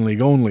American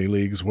League only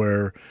leagues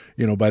where,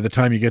 by the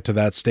time you get to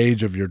that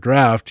stage of your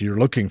draft, you're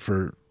looking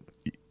for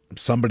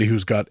somebody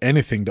who's got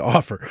anything to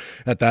offer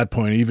at that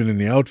point, even in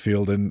the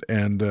outfield.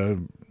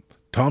 And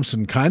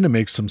Thompson kind of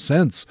makes some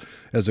sense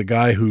as a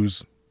guy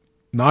who's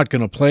not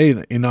going to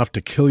play enough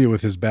to kill you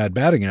with his bad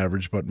batting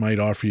average, but might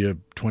offer you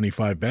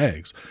 25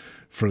 bags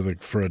for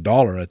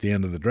 $1 at the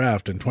end of the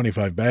draft. And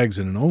 25 bags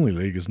in an only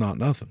league is not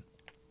nothing.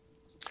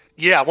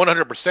 Yeah,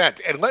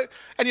 100%. And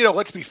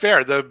let's be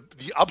fair. The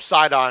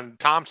upside on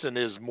Thompson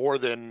is more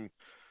than,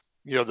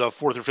 the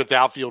fourth or fifth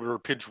outfielder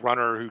pinch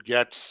runner who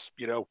gets,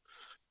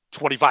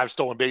 25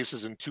 stolen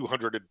bases and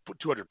 200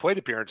 plate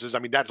appearances. I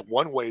mean, that's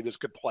one way this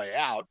could play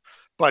out,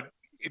 but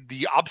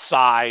the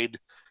upside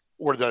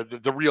or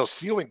the real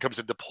ceiling comes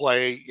into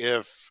play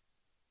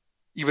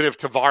even if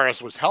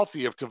Taveras was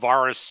healthy. If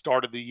Taveras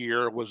started the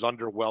year was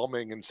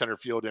underwhelming in center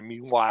field, and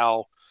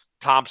meanwhile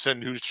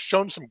Thompson, who's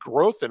shown some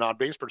growth in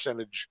on-base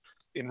percentage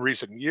in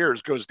recent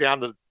years, goes down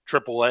to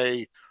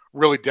AAA,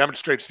 really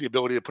demonstrates the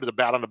ability to put the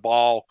bat on the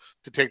ball,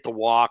 to take the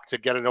walk, to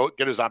get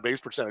his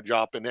on-base percentage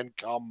up, and then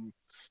come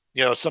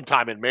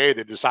sometime in May,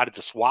 they decided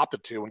to swap the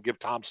two and give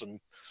Thompson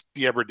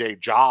the everyday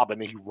job,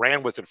 and he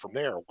ran with it from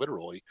there,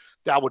 literally.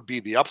 That would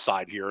be the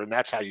upside here, and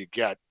that's how you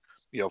get,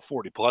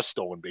 40-plus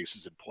stolen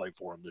bases in play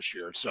for him this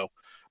year. So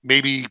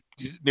maybe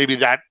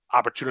that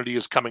opportunity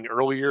is coming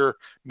earlier.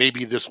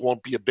 Maybe this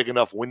won't be a big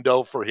enough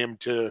window for him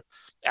to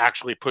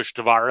actually push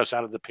Taveras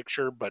out of the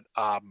picture. But,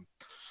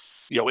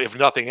 if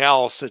nothing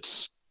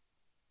else,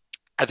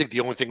 I think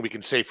the only thing we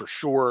can say for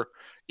sure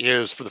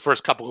is for the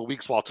first couple of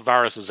weeks while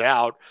Taveras is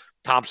out,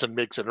 Thompson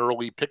makes an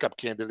early pickup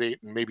candidate,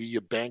 and maybe you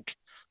bank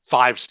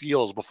 5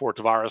 steals before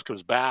Taveras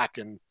comes back.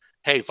 And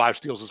hey, 5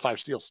 steals is 5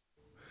 steals.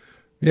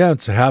 Yeah,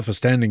 it's a half a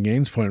standing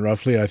gains point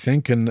roughly, I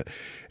think. And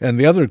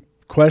the other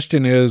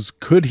question is,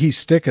 could he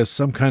stick as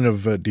some kind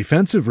of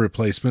defensive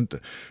replacement?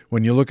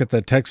 When you look at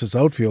that Texas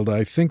outfield,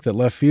 I think that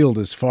left field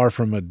is far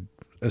from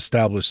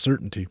established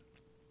certainty.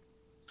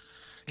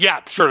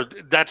 Yeah, sure.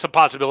 That's a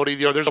possibility.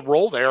 There's a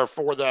role there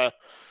for the,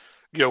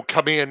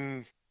 come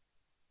in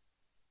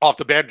off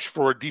the bench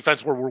for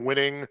defense where we're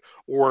winning,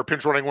 or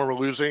pinch running when we're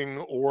losing,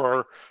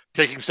 or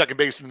taking second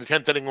base in the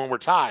 10th inning when we're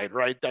tied,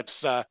 right?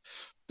 That's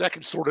that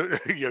can sort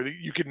of,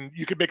 you can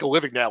make a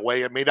living that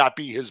way. It may not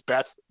be his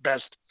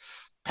best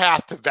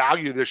path to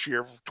value this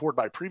year toward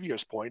my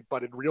previous point,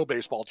 but in real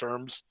baseball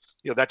terms,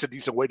 that's a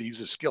decent way to use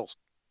his skills.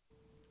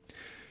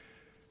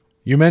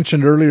 You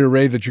mentioned earlier,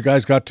 Ray, that you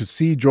guys got to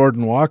see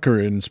Jordan Walker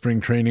in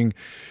spring training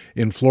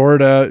in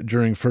Florida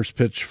during First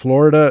Pitch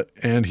Florida,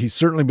 and he's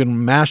certainly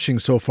been mashing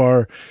so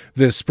far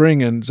this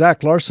spring. And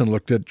Zach Larson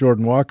looked at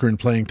Jordan Walker in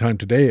playing time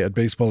today at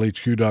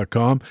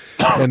baseballhq.com.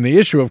 And the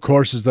issue, of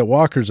course, is that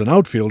Walker's an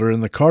outfielder,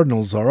 and the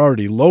Cardinals are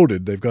already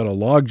loaded. They've got a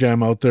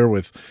logjam out there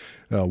with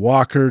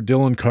Walker,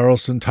 Dylan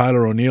Carlson,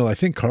 Tyler O'Neill. I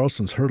think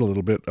Carlson's hurt a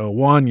little bit.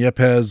 Juan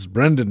Yepes,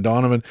 Brendan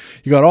Donovan.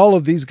 You got all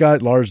of these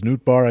guys. Lars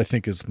Nootbaar, I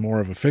think, is more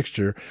of a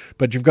fixture.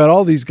 But you've got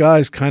all these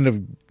guys kind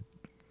of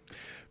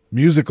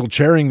musical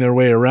chairing their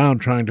way around,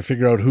 trying to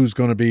figure out who's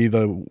going to be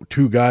the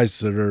two guys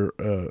that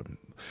are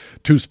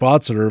two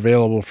spots that are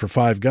available for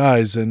five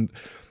guys. And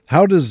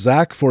how does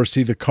Zach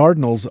foresee the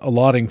Cardinals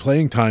allotting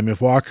playing time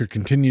if Walker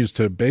continues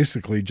to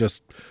basically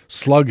just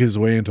slug his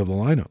way into the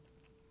lineup?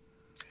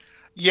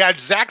 Yeah,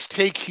 Zach's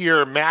take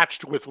here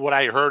matched with what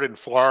I heard in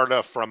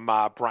Florida from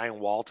Brian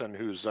Walton,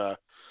 who's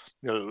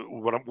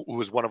who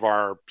was one of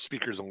our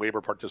speakers and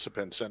labor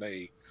participants and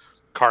a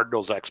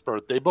Cardinals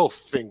expert. They both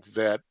think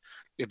that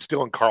it's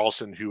Dylan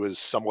Carlson who is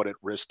somewhat at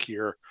risk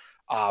here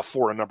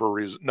for a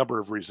number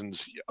of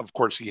reasons. Of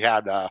course, he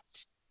had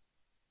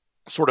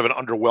sort of an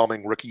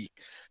underwhelming rookie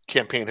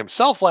campaign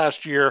himself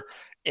last year,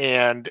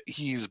 and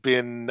he's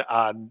been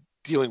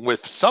dealing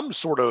with some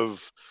sort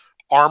of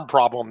arm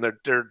problem that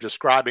they're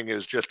describing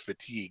as just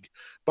fatigue.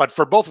 But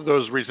for both of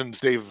those reasons,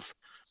 they've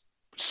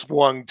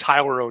swung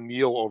Tyler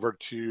O'Neill over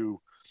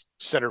to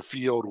center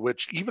field,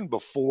 which even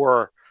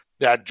before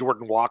that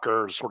Jordan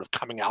Walker sort of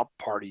coming out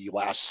party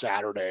last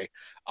Saturday,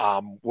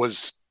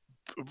 was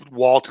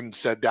Walton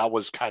said that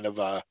was kind of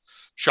a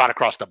shot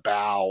across the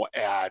bow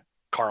at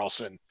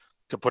Carlson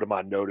to put him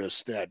on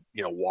notice that,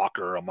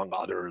 Walker, among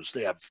others,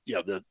 they have,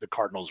 the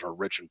Cardinals are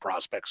rich in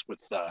prospects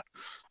with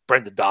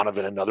Brendan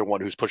Donovan, another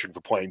one who's pushing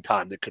for playing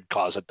time that could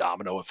cause a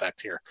domino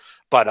effect here.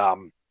 But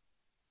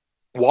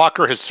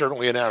Walker has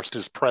certainly announced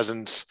his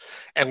presence.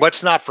 And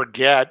let's not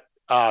forget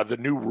the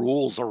new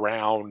rules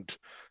around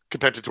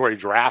compensatory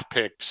draft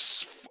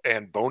picks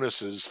and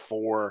bonuses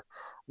for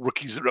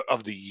rookies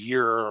of the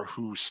year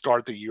who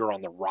start the year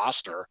on the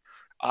roster,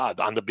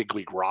 on the big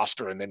league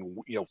roster, and then,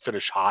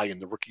 finish high in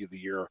the rookie of the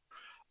year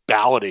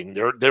balloting.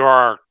 There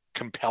are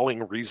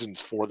compelling reasons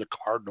for the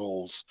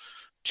Cardinals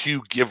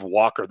to give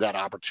Walker that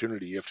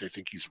opportunity if they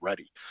think he's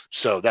ready.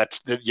 So that's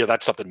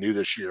something new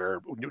this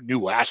year, new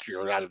last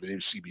year out of the new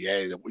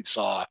CBA that we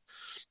saw,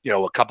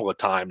 a couple of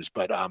times.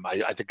 But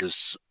I think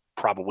is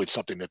probably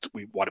something that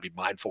we want to be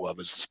mindful of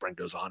as the spring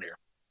goes on here.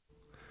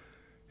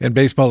 And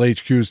Baseball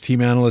HQ's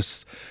team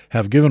analysts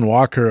have given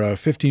Walker a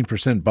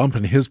 15% bump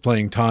in his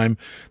playing time.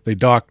 They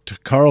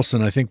docked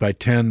Carlson, I think, by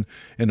 10,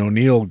 and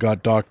O'Neill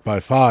got docked by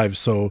 5.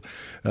 So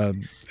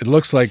it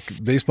looks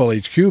like Baseball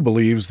HQ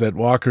believes that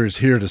Walker is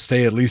here to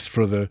stay at least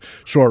for the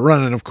short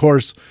run. And, of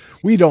course,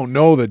 we don't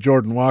know that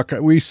Jordan Walker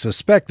 – we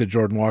suspect that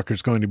Jordan Walker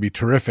is going to be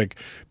terrific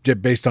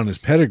based on his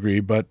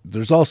pedigree, but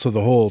there's also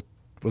the whole –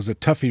 was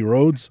it Tuffy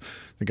Rhodes,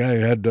 the guy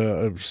who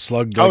had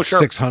slugged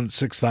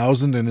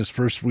 6,000 in his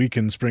first week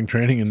in spring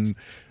training and,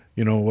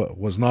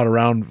 was not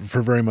around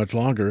for very much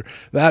longer.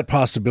 That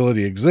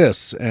possibility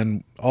exists.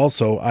 And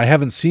also, I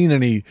haven't seen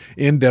any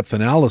in-depth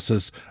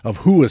analysis of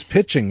who was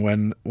pitching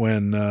when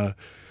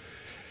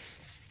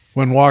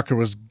Walker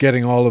was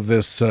getting all of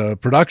this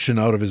production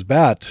out of his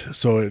bat.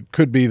 So it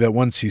could be that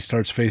once he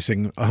starts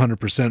facing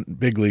 100%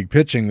 big league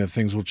pitching, that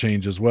things will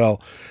change as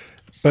well.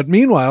 But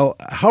meanwhile,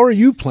 how are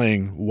you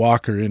playing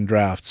Walker in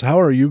drafts? How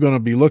are you going to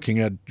be looking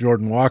at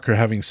Jordan Walker,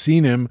 having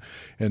seen him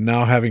and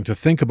now having to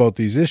think about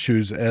these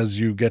issues as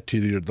you get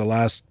to the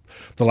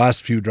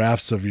last few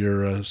drafts of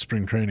your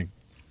spring training?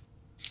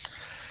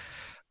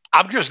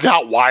 I'm just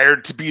not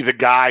wired to be the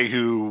guy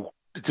to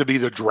be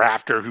the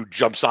drafter who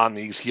jumps on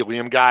these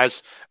helium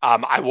guys.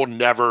 I will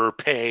never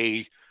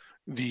pay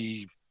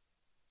the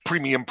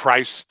premium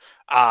price.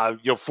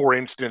 For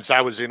instance,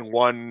 I was in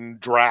one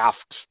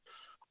draft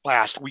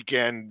last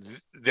weekend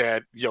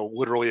that,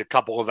 literally a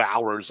couple of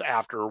hours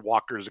after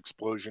Walker's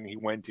explosion, he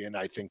went in,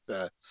 I think,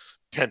 the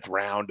 10th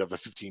round of a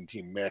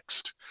 15-team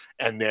mixed.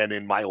 And then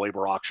in my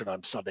labor auction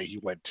on Sunday, he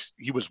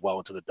was well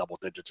into the double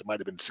digits. It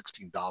might've been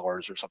 $16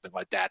 or something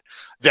like that.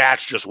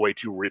 That's just way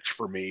too rich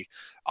for me.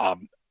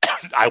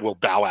 I will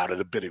bow out of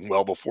the bidding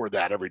well before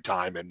that every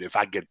time. And if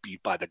I get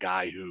beat by the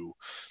guy who,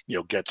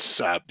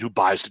 who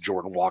buys the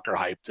Jordan Walker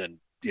hype, then,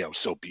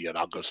 so be it.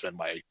 I'll go spend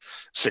my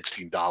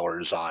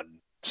 $16 on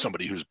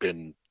somebody who's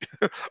been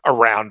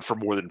around for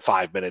more than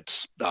 5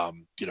 minutes,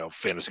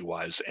 fantasy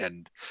wise,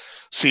 and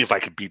see if I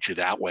can beat you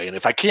that way. And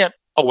if I can't,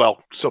 oh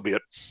well, so be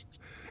it.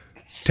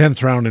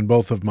 10th round in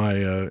both of my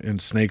in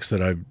snakes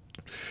that I've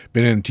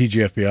been in,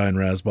 TGFBI and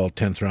Rasball,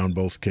 10th round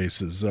both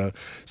cases.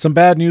 Some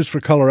bad news for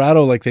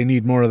Colorado, like they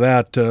need more of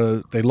that.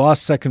 They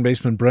lost second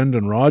baseman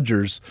Brendan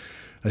Rodgers.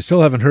 I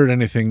still haven't heard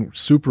anything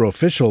super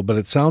official, but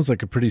it sounds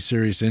like a pretty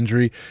serious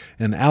injury.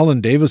 And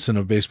Alan Davison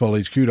of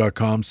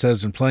BaseballHQ.com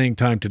says in Playing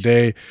Time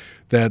today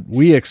that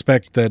we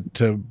expect that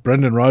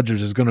Brendan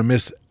Rodgers is going to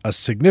miss a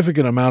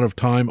significant amount of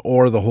time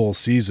or the whole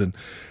season.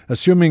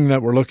 Assuming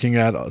that we're looking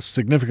at a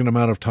significant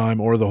amount of time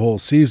or the whole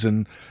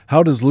season,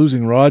 how does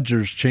losing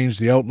Rodgers change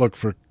the outlook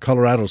for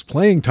Colorado's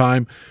playing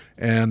time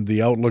and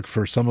the outlook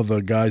for some of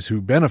the guys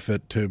who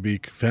benefit to be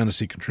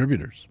fantasy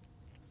contributors?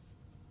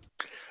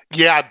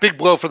 Yeah, big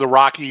blow for the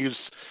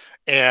Rockies.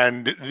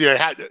 And they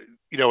had,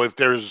 if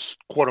there's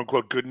quote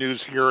unquote good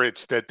news here,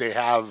 it's that they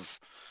have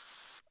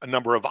a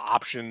number of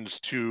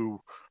options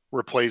to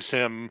replace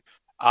him.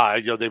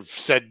 They've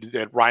said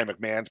that Ryan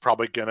McMahon's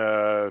probably going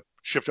to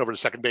shift over to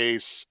second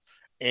base,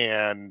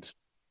 and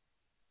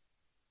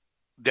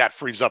that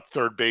frees up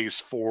third base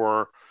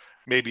for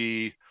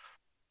maybe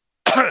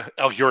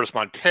Eleuteris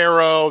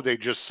Montero. They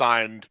just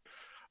signed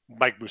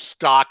Mike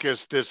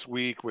Moustakas this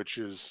week, which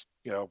is,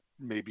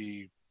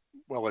 maybe,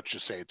 well, let's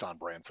just say it's on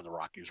brand for the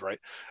Rockies, right?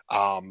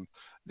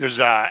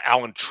 There's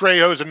Alan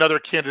Trejo's another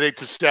candidate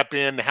to step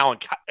in.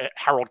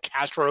 Harold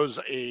Castro's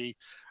a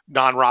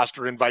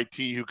non-roster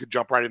invitee who could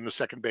jump right into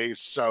second base.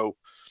 So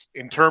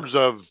in terms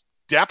of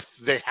depth,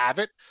 they have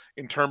it.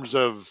 In terms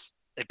of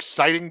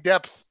exciting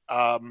depth,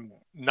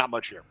 not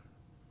much here.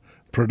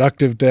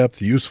 Productive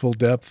depth, useful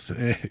depth,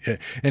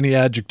 any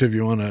adjective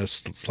you want to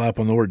slap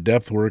on the word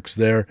depth works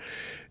there.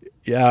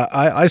 Yeah,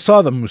 I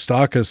saw the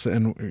Moustakas,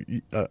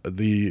 and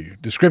the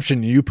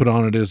description you put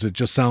on it is it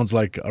just sounds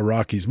like a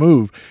Rockies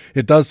move.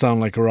 It does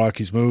sound like a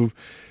Rockies move.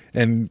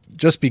 And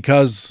just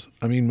because,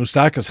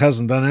 Moustakas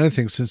hasn't done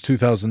anything since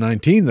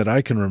 2019 that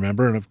I can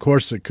remember. And of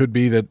course, it could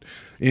be that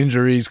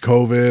injuries,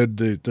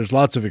 COVID, there's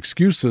lots of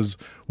excuses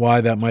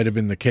why that might have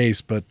been the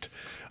case. But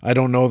I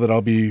don't know that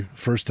I'll be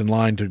first in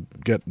line to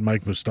get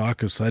Mike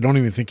Moustakas. I don't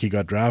even think he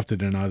got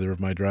drafted in either of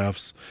my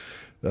drafts.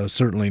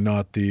 Certainly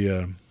not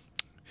the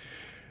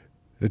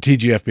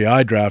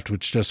TGFBI draft,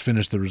 which just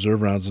finished the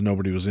reserve rounds and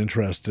nobody was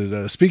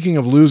interested. Speaking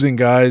of losing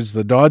guys,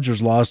 the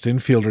Dodgers lost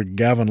infielder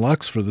Gavin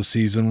Lux for the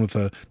season with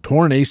a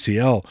torn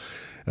ACL.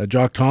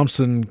 Jock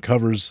Thompson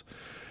covers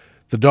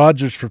the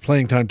Dodgers for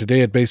Playing Time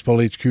today at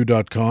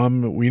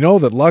BaseballHQ.com. We know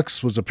that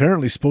Lux was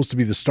apparently supposed to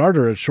be the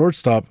starter at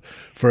shortstop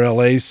for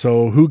LA,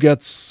 so who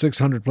gets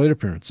 600 plate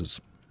appearances?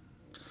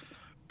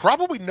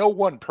 Probably no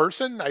one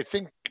person. I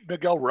think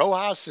Miguel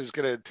Rojas is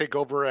going to take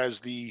over as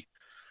the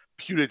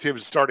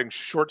putative starting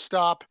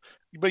shortstop,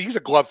 but he's a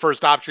glove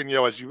first option.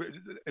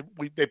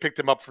 They picked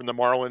him up from the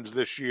Marlins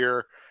this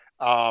year.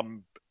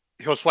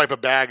 He'll swipe a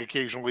bag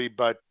occasionally,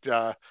 but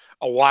a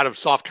lot of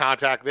soft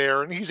contact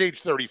there, and he's age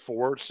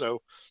 34,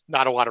 so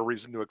not a lot of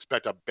reason to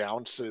expect a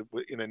bounce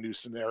in a new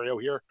scenario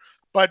here.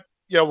 But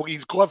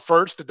he's glove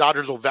first. The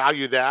Dodgers will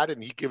value that,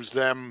 and he gives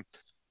them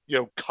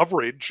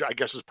coverage, I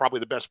guess is probably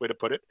the best way to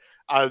put it.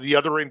 The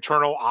other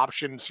internal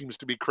option seems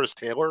to be Chris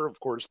Taylor, of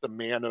course, the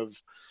man of,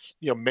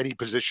 many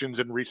positions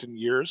in recent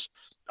years.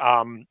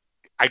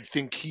 I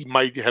think he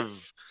might have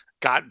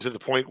gotten to the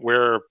point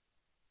where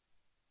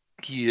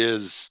he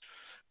is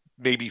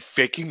maybe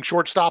faking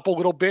shortstop a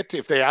little bit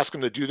if they ask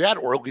him to do that,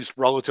 or at least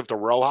relative to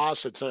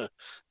Rojas, it's a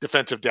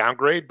defensive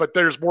downgrade, but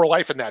there's more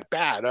life in that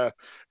bat.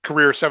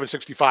 Career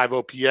 765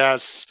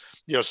 OPS,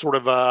 sort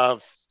of a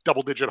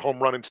double-digit home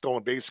run and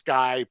stolen base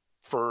guy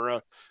for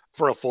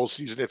a full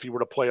season if he were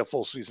to play a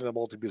full season at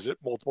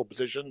multiple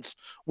positions,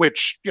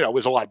 which,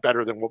 is a lot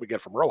better than what we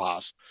get from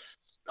Rojas.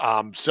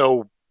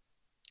 So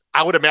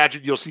I would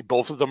imagine you'll see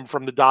both of them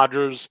from the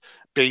Dodgers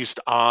based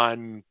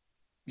on,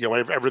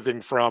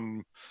 everything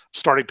from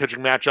starting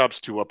pitching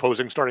matchups to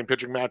opposing starting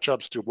pitching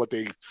matchups to what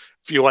they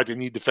feel like they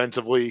need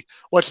defensively.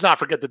 Let's not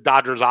forget the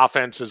Dodgers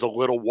offense is a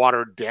little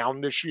watered down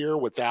this year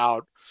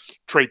without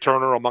Trey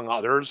Turner, among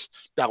others.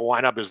 That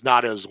lineup is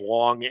not as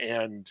long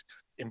and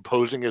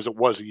imposing as it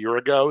was a year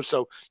ago.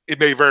 So it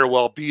may very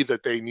well be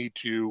that they need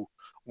to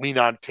lean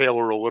on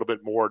Taylor a little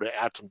bit more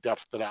to add some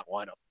depth to that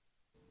lineup.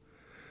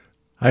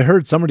 I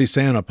heard somebody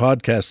say on a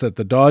podcast that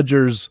the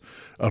Dodgers'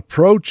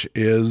 approach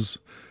is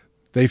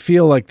they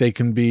feel like they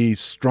can be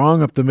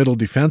strong up the middle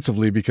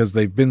defensively because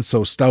they've been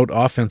so stout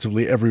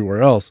offensively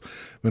everywhere else.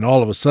 When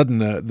all of a sudden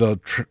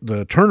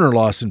the Turner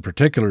loss in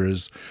particular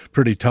is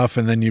pretty tough,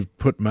 and then you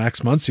put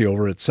Max Muncy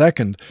over at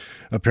second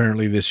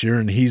apparently this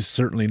year, and he's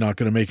certainly not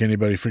going to make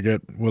anybody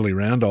forget Willie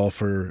Randolph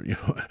for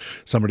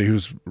somebody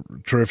who's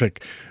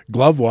terrific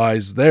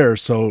glove-wise there.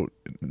 So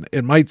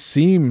it might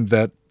seem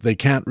that they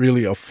can't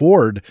really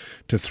afford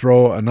to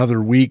throw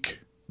another weak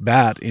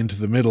bat into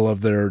the middle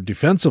of their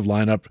defensive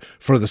lineup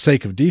for the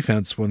sake of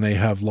defense when they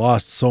have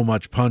lost so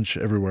much punch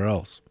everywhere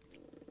else.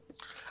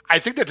 I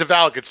think that's a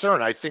valid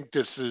concern. I think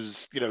this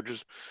is,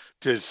 just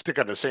to stick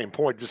on the same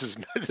point, this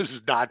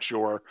is not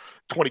your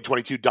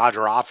 2022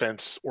 Dodger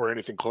offense or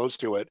anything close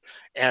to it.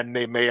 And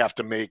they may have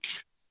to make,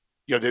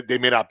 they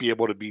may not be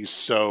able to be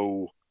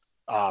so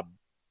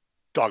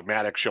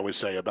dogmatic, shall we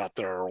say, about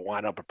their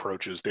lineup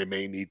approaches. They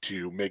may need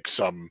to make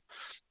some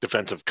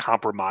defensive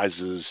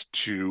compromises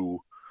to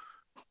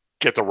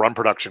get the run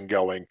production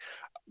going.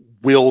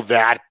 Will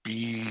that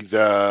be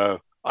the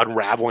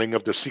unraveling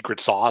of the secret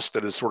sauce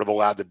that has sort of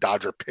allowed the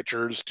Dodger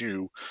pitchers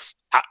to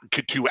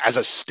as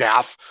a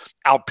staff,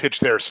 outpitch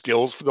their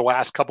skills for the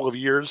last couple of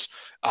years?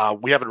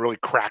 We haven't really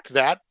cracked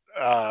that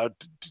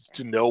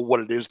to know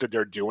what it is that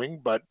they're doing.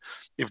 But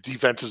if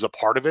defense is a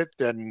part of it,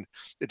 then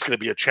it's going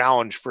to be a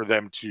challenge for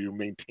them to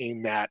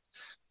maintain that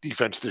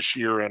defense this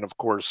year. And of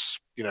course,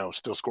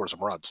 still score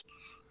some runs.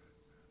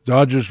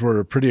 Dodgers were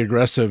a pretty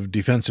aggressive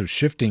defensive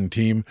shifting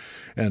team,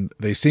 and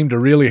they seem to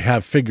really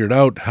have figured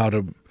out how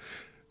to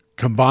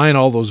combine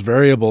all those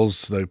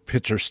variables, the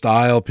pitcher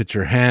style,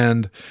 pitcher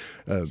hand,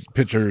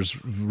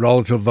 pitchers'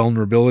 relative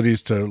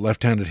vulnerabilities to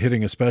left-handed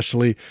hitting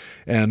especially,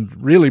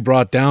 and really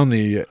brought down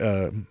the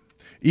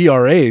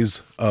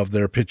ERAs of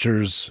their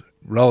pitchers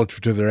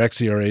relative to their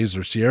xERAs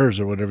or Sierras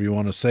or whatever you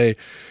want to say.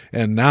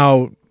 And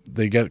now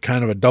they get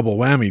kind of a double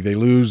whammy. They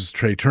lose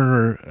Trey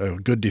Turner, a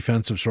good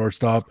defensive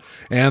shortstop,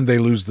 and they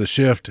lose the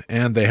shift,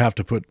 and they have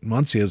to put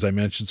Muncy, as I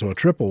mentioned, so a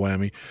triple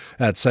whammy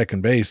at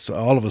second base.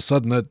 All of a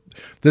sudden, that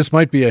this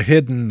might be a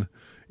hidden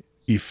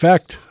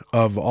effect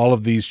of all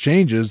of these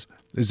changes,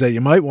 is that you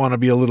might want to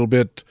be a little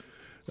bit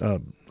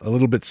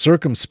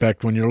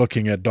circumspect when you're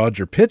looking at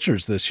Dodger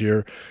pitchers this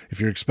year. If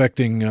you're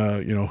expecting,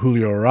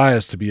 Julio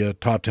Urias to be a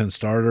top 10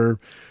 starter,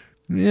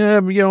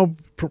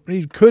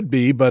 he could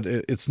be, but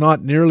it's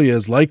not nearly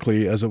as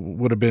likely as it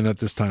would have been at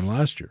this time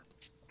last year.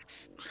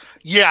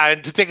 Yeah,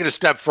 and to take it a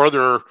step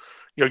further,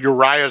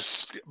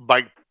 Urias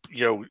might,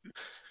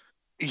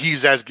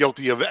 he's as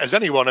guilty as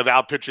anyone of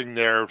outpitching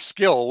their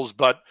skills,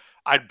 but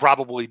I'd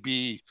probably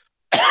be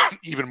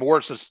even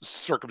more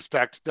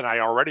circumspect than I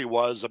already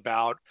was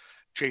about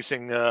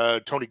chasing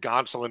Tony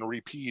Gonsolin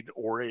repeat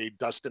or a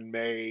Dustin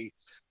May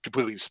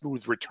completely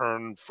smooth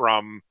return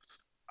from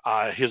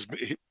his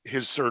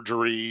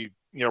surgery,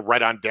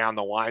 right on down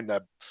the line.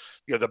 That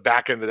the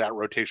back end of that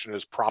rotation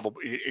is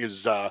probably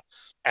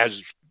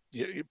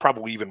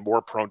even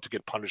more prone to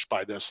get punished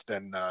by this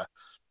than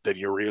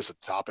Urias at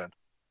the top end.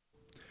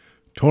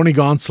 Tony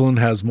Gonsolin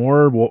has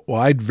more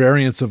wide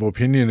variance of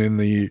opinion in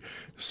the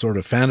sort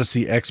of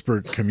fantasy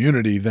expert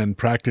community than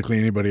practically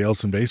anybody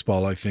else in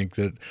baseball. I think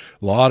that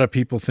a lot of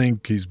people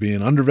think he's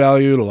being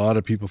undervalued. A lot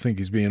of people think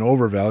he's being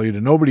overvalued,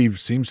 and nobody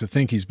seems to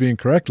think he's being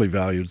correctly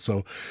valued.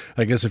 So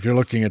I guess if you're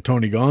looking at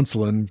Tony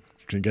Gonsolin,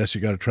 I guess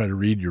you got to try to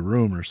read your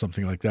room or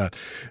something like that.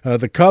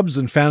 The Cubs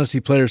and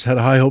fantasy players had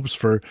high hopes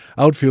for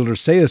outfielder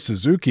Seiya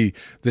Suzuki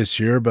this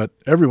year, but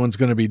everyone's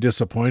going to be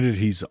disappointed.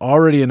 He's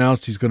already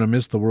announced he's going to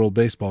miss the World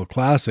Baseball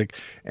Classic,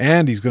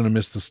 and he's going to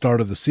miss the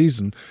start of the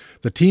season.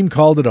 The team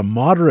called it a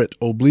moderate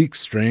oblique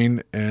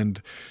strain,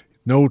 and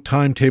no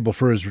timetable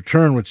for his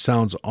return, which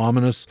sounds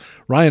ominous.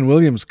 Ryan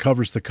Williams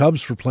covers the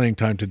Cubs for Playing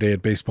Time today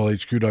at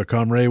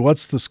baseballhq.com. Ray,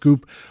 what's the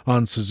scoop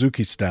on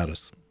Suzuki's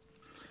status?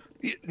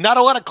 Not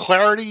a lot of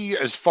clarity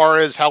as far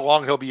as how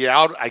long he'll be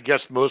out. I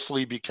guess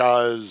mostly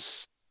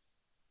because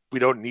we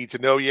don't need to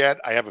know yet.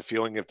 I have a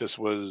feeling if this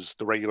was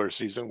the regular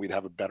season, we'd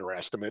have a better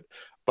estimate.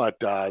 But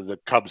the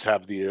Cubs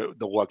have the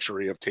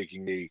luxury of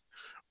taking the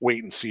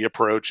wait and see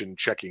approach and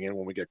checking in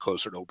when we get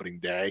closer to opening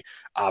day.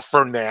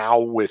 For now,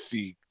 with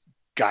the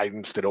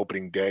guidance that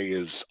opening day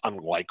is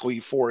unlikely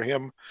for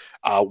him,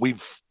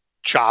 we've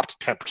chopped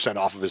 10%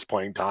 off of his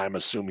playing time.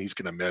 Assume he's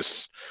going to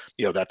miss.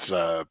 That's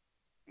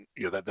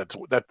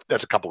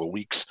that's a couple of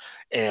weeks,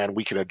 and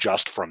we can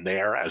adjust from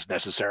there as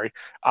necessary.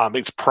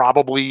 It's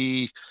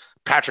probably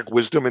Patrick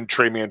Wisdom and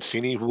Trey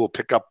Mancini who will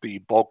pick up the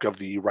bulk of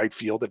the right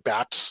field at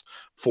bats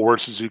for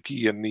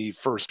Suzuki in the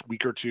first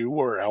week or two,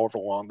 or however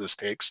long this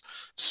takes.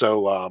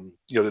 So,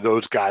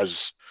 those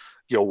guys,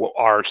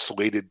 are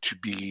slated to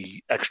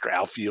be extra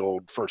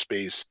outfield, first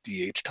base,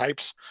 DH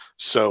types.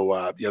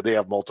 So, they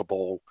have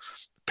multiple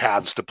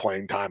paths to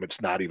playing time.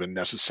 It's not even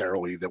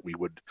necessarily that we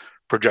would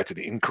project an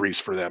increase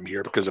for them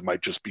here, because it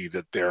might just be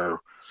that they're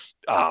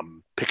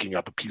picking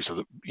up a piece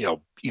of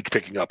each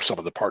picking up some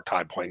of the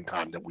part-time playing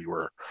time that we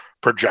were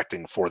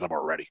projecting for them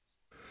already.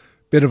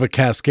 Bit of a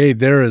cascade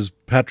there, as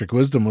Patrick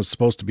Wisdom was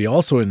supposed to be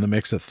also in the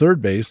mix at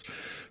third base.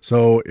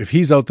 So if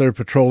he's out there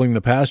patrolling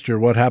the pasture,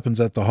 what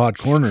happens at the hot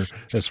corner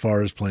as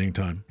far as playing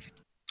time?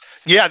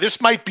 Yeah, this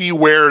might be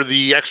where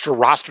the extra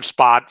roster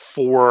spot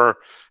for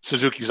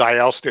Suzuki's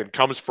IL stint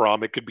comes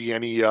from. It could be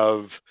any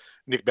of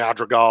Nick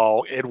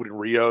Madrigal, Edwin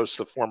Rios,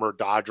 the former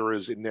Dodger,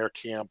 is in their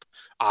camp.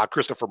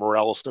 Christopher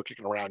Morel is still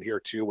kicking around here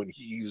too, and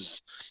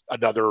he's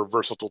another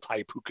versatile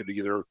type who could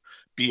either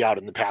be out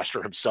in the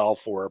pasture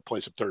himself or play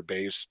some third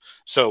base.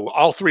 So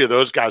all three of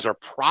those guys are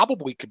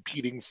probably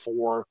competing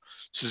for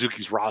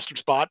Suzuki's roster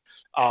spot.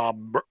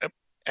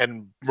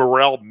 And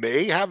Morel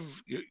may have,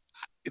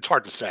 it's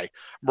hard to say.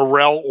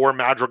 Morel or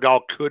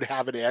Madrigal could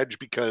have an edge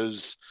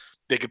because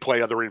they could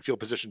play other infield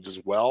positions as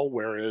well,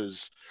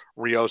 whereas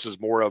Rios is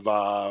more of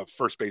a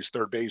first base,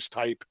 third base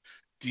type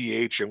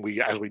DH. And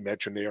as we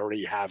mentioned, they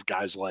already have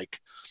guys like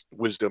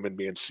Wisdom and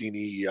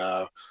Mancini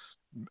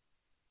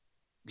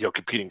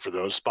competing for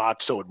those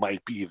spots. So it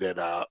might be that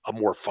a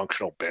more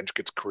functional bench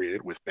gets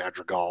created with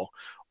Madrigal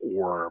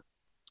or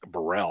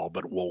Burrell,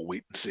 but we'll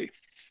wait and see.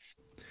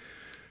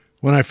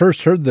 When I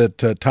first heard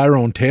that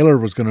Tyrone Taylor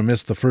was going to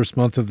miss the first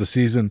month of the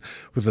season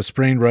with a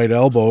sprained right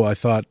elbow, I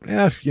thought,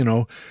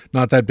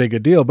 not that big a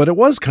deal. But it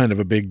was kind of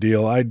a big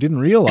deal. I didn't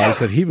realize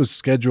that he was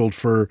scheduled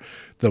for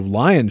the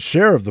lion's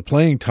share of the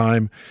playing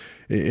time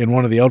in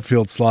one of the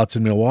outfield slots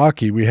in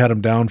Milwaukee. We had him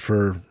down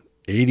for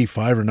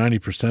 85 or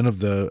 90%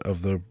 of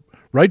the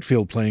right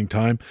field playing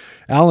time.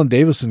 Alan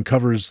Davison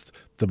covers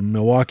the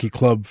Milwaukee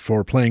club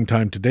for playing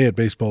time today at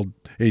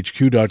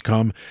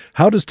baseballhq.com.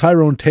 How does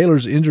Tyrone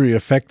Taylor's injury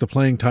affect the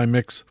playing time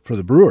mix for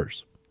the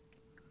Brewers?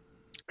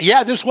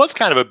 Yeah, this was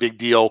kind of a big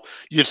deal.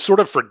 You sort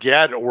of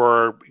forget,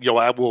 or,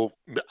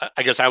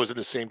 I guess I was in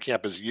the same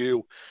camp as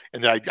you,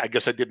 and then I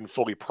guess I didn't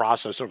fully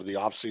process over the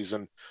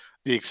offseason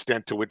the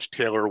extent to which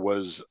Taylor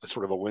was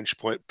sort of a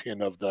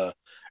linchpin of the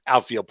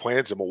outfield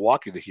plans in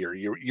Milwaukee this year.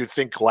 You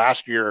think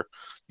last year,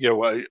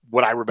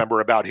 what I remember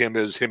about him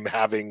is him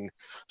having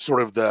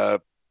sort of the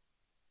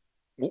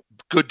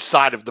good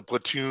side of the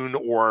platoon,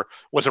 or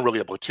wasn't really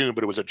a platoon,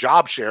 but it was a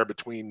job share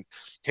between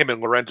him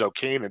and Lorenzo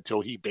Cain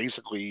until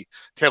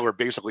Taylor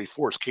basically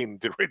forced Cain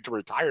into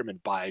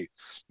retirement by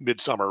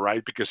midsummer,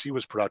 right? Because he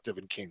was productive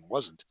and Cain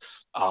wasn't.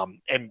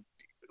 And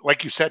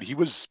like you said, he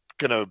was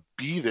going to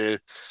be the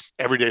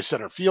everyday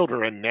center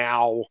fielder, and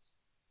now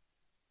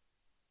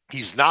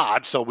he's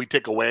not. So we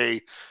take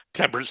away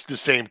the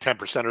same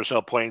 10% or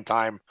so playing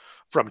time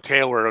from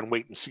Taylor and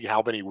wait and see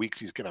how many weeks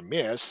he's going to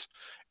miss.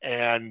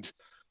 And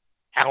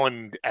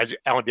Alan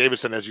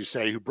Davison, as you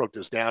say, who broke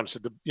this down,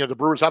 said the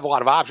Brewers have a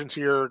lot of options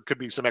here. Could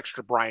be some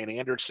extra Brian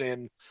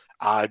Anderson,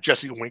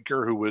 Jesse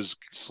Winker, who was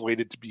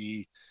slated to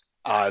be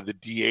the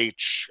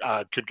DH,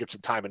 could get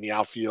some time in the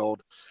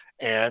outfield,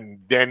 and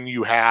then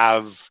you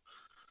have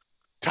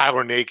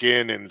Tyler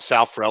Naquin and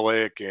Sal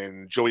Frelick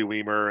and Joey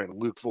Wiemer and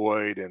Luke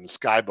Voigt and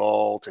Sky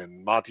Bolt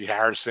and Monty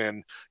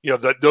Harrison.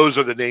 Those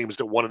are the names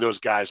that one of those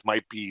guys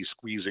might be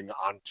squeezing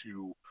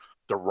onto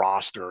the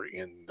roster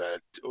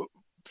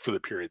for the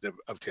period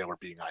of Taylor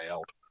being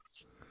IL'd.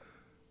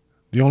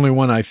 The only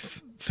one I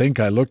think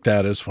I looked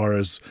at as far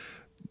as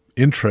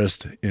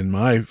interest in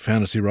my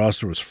fantasy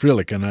roster was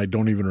Frelick, and I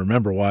don't even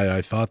remember why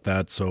I thought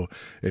that, so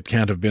it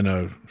can't have been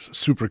a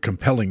super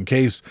compelling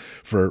case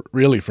for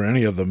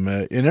any of them.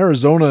 In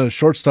Arizona,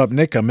 shortstop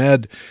Nick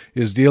Ahmed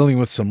is dealing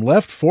with some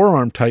left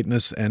forearm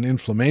tightness and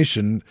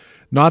inflammation.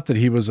 Not that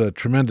he was a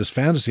tremendous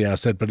fantasy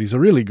asset, but he's a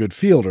really good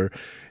fielder,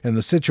 and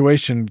the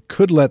situation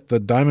could let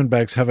the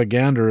Diamondbacks have a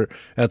gander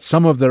at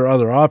some of their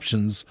other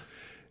options.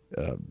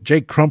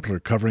 Jake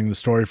Crumpler covering the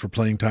story for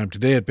Playing Time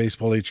today at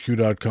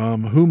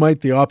baseballhq.com. Who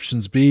might the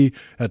options be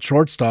at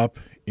shortstop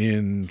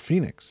in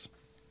Phoenix?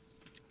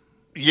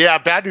 Yeah,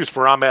 bad news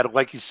for Ahmed.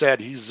 Like you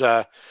said, he's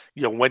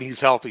when he's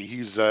healthy,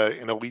 he's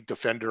an elite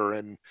defender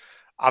and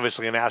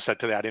obviously an asset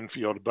to that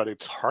infield, but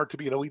it's hard to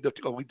be an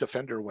elite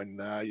defender when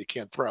you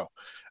can't throw.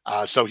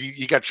 So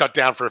he got shut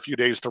down for a few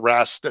days to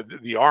rest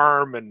the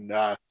arm, and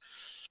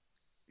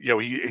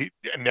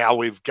now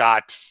we've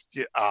got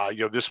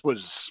this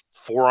was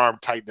forearm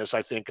tightness,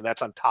 I think, and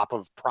that's on top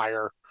of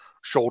prior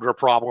shoulder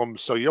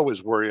problems. So you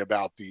always worry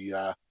about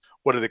the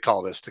what do they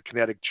call this? The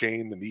kinetic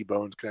chain, the knee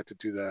bone's connected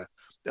to the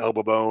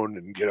elbow bone,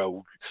 and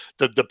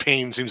the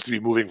pain seems to be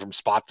moving from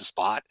spot to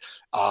spot.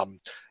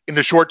 In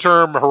the short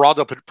term,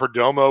 Geraldo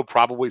Perdomo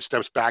probably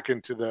steps back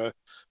into the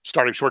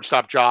starting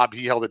shortstop job.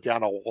 He held it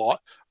down a lot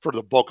for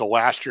the bulk of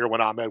last year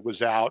when Ahmed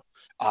was out,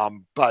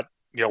 but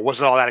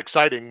wasn't all that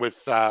exciting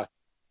with a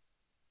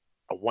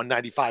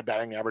 195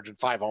 batting average and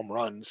 5 home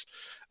runs.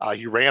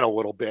 He ran a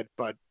little bit,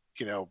 but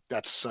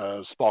that's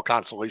a small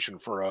consolation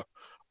for a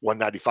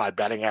 195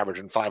 batting average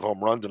and 5 home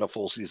runs in a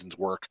full season's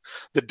work.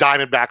 The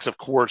Diamondbacks, of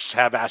course,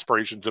 have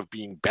aspirations of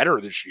being better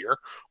this year,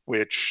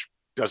 which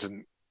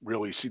doesn't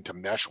really seem to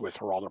mesh with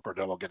Geraldo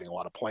Perdomo getting a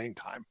lot of playing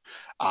time.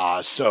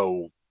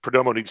 So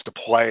Perdomo needs to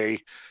play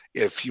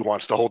if he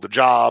wants to hold the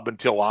job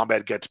until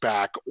Ahmed gets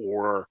back,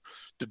 or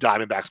the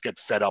Diamondbacks get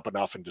fed up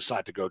enough and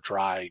decide to go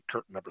try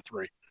curtain number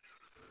 3.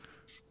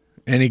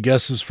 Any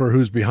guesses for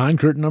who's behind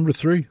curtain number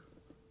 3?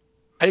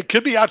 It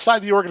could be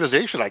outside the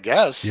organization, I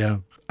guess. Yeah.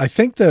 I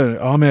think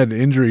the Ahmed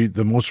injury,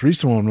 the most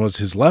recent one, was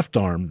his left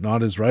arm,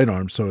 not his right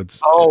arm. So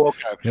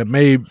it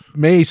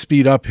may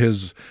speed up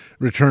his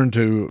return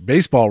to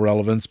baseball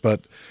relevance.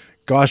 But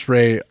gosh,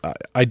 Ray,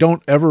 I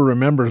don't ever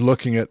remember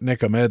looking at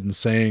Nick Ahmed and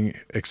saying,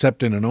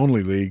 except in an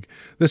only league,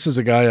 this is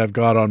a guy I've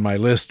got on my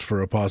list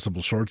for a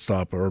possible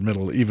shortstop or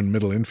middle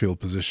infield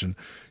position.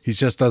 He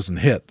just doesn't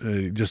hit.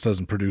 He just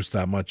doesn't produce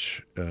that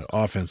much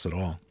offense at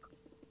all.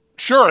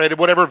 Sure, and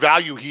whatever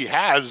value he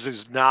has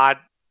is not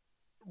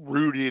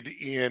rooted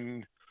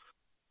in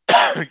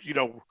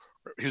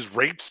his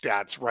rate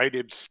stats, right?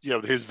 It's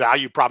his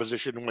value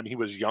proposition when he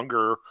was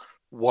younger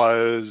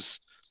was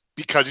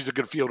because he's a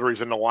good fielder,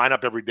 he's in the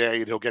lineup every day,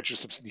 and he'll get you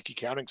some sneaky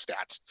counting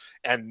stats.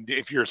 And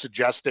if you're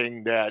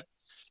suggesting that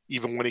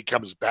even when he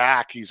comes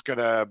back, he's going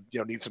to,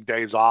 need some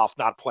days off,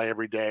 not play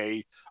every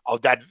day. Oh,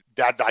 that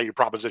value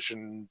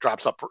proposition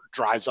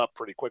dries up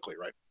pretty quickly,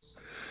 right?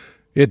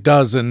 It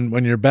does, and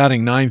when you're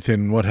batting ninth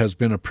in what has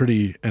been a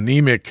pretty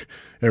anemic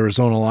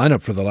Arizona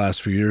lineup for the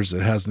last few years,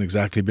 it hasn't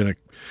exactly been a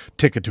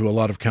ticket to a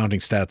lot of counting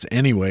stats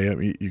anyway. I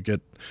mean, you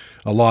get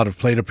a lot of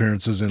plate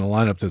appearances in a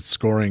lineup that's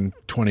scoring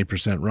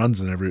 20%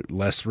 runs and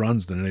less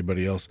runs than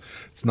anybody else.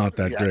 It's not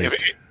that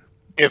great.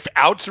 If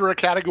outs are a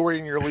category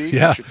in your league,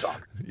 you should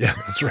talk. Yeah,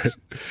 that's right.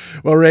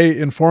 Well, Ray,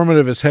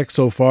 informative as heck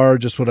so far,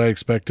 just what I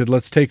expected.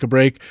 Let's take a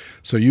break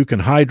so you can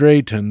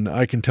hydrate and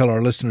I can tell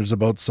our listeners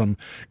about some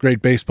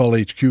great Baseball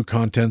HQ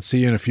content. See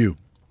you in a few.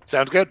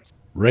 Sounds good.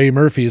 Ray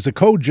Murphy is a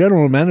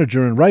co-general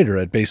manager and writer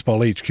at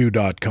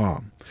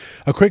baseballhq.com.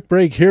 A quick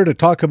break here to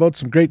talk about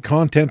some great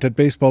content at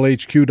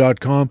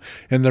baseballhq.com,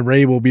 and then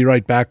Ray will be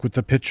right back with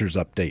the pitchers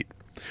update.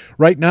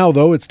 Right now,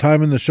 though, it's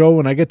time in the show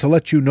when I get to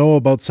let you know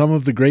about some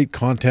of the great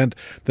content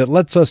that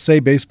lets us say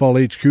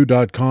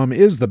baseballhq.com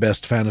is the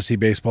best fantasy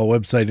baseball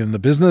website in the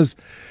business.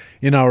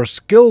 In our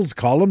skills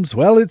columns,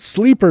 well, it's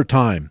sleeper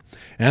time.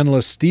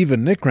 Analyst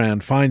Steven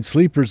Nickrand finds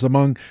sleepers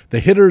among the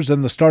hitters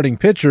and the starting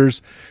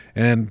pitchers,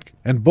 and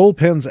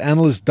Bullpen's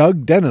analyst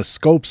Doug Dennis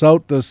scopes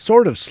out the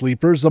sort of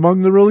sleepers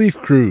among the relief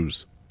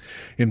crews.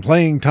 In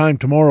Playing Time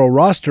Tomorrow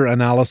roster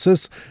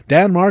analysis,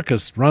 Dan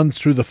Marcus runs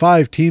through the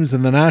 5 teams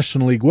in the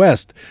National League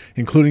West,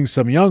 including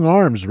some young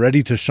arms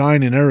ready to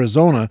shine in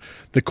Arizona,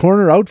 the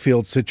corner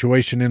outfield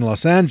situation in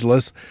Los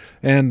Angeles,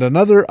 and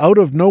another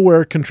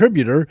out-of-nowhere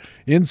contributor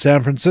in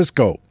San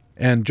Francisco.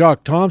 And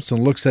Jock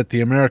Thompson looks at the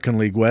American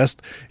League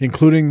West,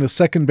 including the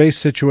second base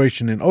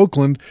situation in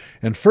Oakland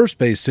and first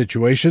base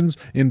situations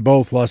in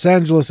both Los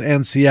Angeles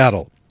and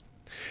Seattle.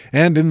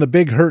 And in the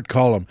Big Hurt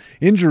column,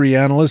 injury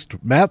analyst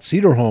Matt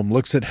Cederholm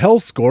looks at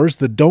health scores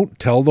that don't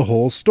tell the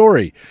whole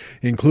story,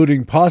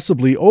 including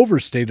possibly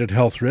overstated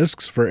health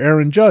risks for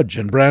Aaron Judge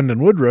and Brandon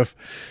Woodruff,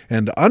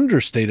 and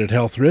understated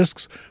health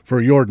risks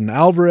for Yordan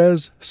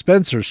Alvarez,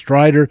 Spencer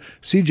Strider,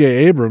 C.J.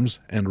 Abrams,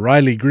 and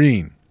Riley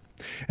Green.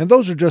 And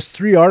those are just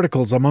 3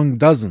 articles among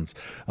dozens,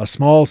 a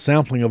small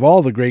sampling of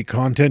all the great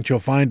content you'll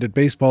find at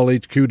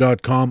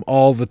baseballhq.com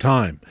all the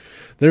time.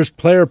 There's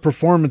player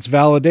performance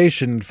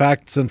validation,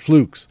 facts and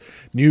flukes,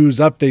 news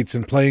updates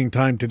in Playing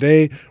Time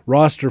Today,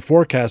 roster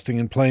forecasting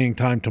in Playing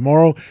Time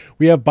Tomorrow.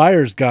 We have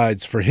buyer's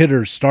guides for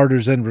hitters,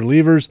 starters, and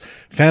relievers,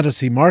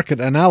 fantasy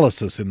market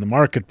analysis in the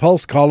Market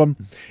Pulse column,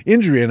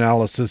 injury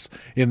analysis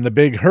in the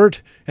Big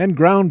Hurt, and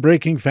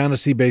groundbreaking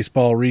fantasy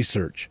baseball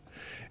research.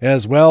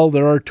 As well,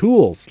 there are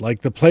tools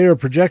like the player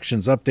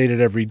projections updated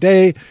every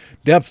day,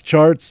 depth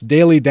charts,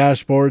 daily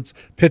dashboards,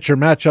 pitcher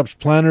matchups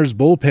planners,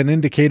 bullpen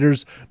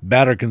indicators,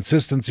 batter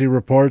consistency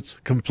reports,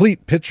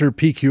 complete pitcher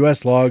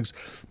PQS logs,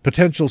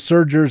 potential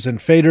surgers and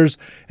faders,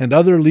 and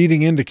other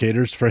leading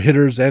indicators for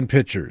hitters and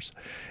pitchers.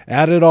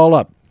 Add it all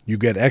up. You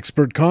get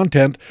expert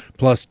content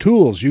plus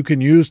tools you can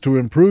use to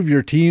improve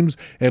your teams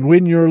and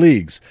win your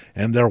leagues.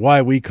 And they're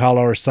why we call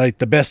our site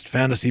the best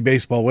fantasy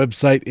baseball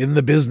website in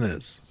the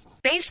business.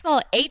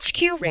 Baseball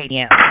HQ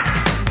Radio.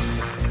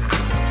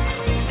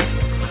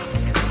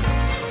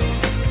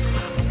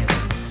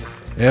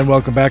 And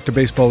welcome back to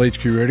Baseball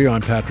HQ Radio.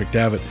 I'm Patrick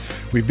Davitt.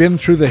 We've been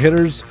through the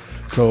hitters,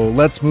 so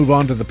let's move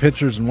on to the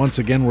pitchers. And once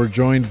again, we're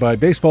joined by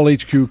Baseball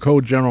HQ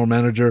co-general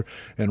manager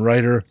and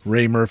writer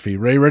Ray Murphy.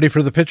 Ray, ready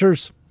for the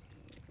pitchers?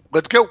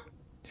 Let's go.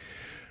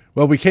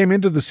 Well, we came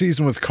into the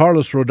season with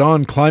Carlos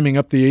Rodon climbing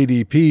up the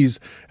ADPs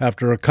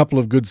after a couple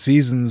of good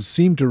seasons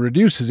seemed to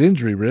reduce his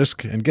injury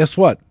risk. And guess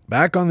what?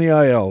 Back on the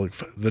IL,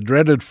 the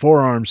dreaded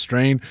forearm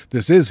strain.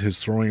 This is his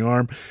throwing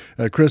arm.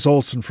 Chris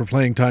Olson for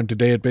Playing Time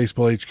Today at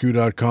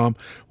baseballhq.com.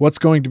 What's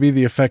going to be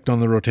the effect on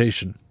the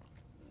rotation?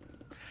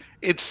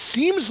 It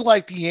seems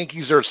like the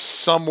Yankees are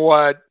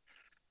somewhat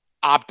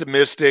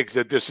optimistic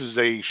that this is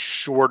a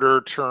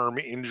shorter term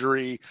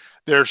injury.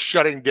 They're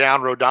shutting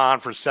down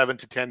Rodon for 7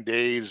 to 10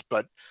 days,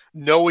 but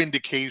no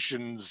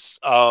indications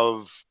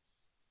of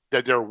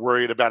that they're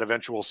worried about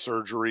eventual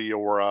surgery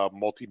or a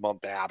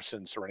multi-month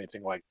absence or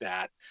anything like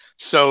that.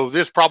 So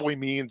this probably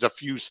means a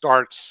few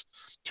starts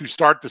to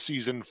start the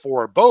season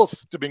for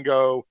both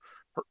Domingo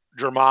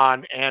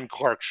Germán and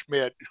Clarke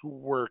Schmidt, who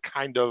were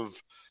kind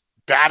of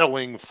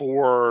battling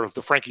for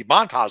the Frankie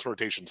Montas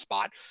rotation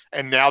spot,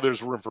 and now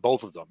there's room for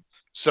both of them.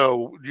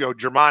 So,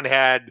 Germán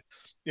had,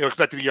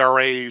 expected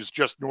ERAs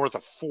just north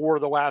of 4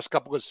 the last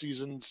couple of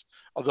seasons,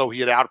 although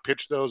he had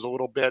outpitched those a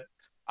little bit.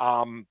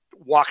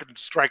 Walk and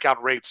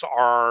strikeout rates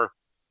are,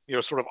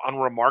 sort of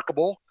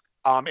unremarkable.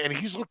 And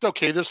he's looked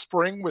okay this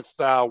spring with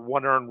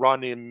 1 earned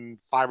run in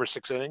 5 or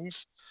 6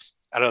 innings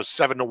at a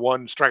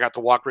 7-to-1 strikeout to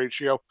walk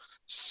ratio.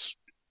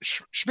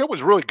 Schmidt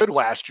was really good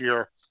last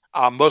year,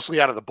 mostly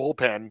out of the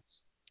bullpen.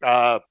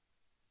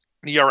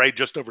 ERA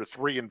just over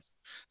 3 in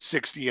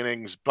 60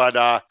 innings,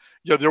 but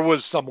there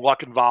was some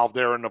luck involved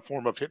there in the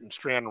form of hit and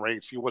strand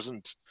rates. He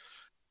wasn't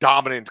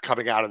dominant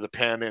coming out of the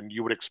pen, and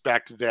you would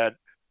expect that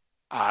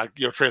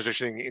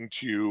transitioning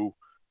into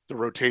the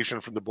rotation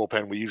from the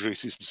bullpen, we usually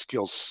see some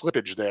skills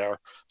slippage there.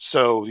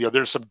 So,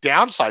 there's some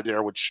downside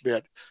there with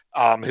Schmidt.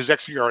 His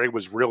xERA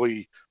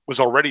was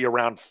already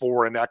around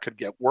 4, and that could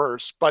get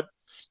worse. But,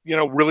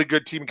 really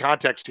good team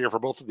context here for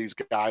both of these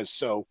guys.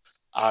 So,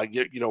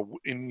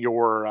 in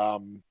your,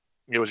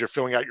 as you're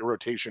filling out your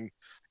rotation,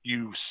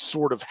 you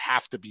sort of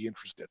have to be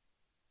interested.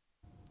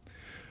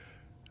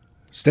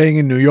 Staying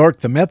in New York,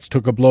 the Mets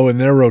took a blow in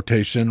their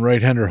rotation.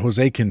 Right-hander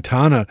Jose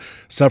Quintana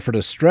suffered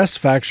a stress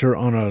fracture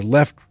on a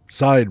left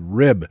side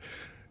rib,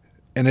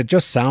 and it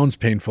just sounds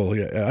painful.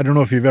 I don't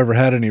know if you've ever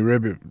had any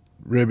rib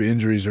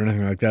injuries or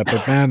anything like that,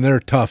 but man,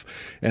 they're tough.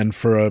 And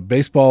for a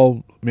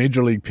baseball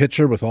major league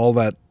pitcher with all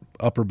that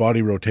upper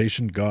body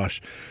rotation,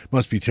 gosh,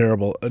 must be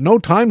terrible. No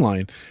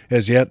timeline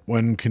as yet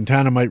when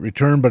Quintana might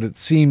return, but it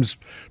seems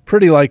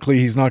pretty likely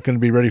he's not going to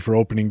be ready for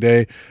opening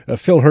day.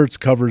 Phil Hertz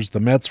covers the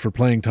Mets for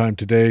playing time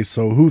today,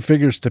 so who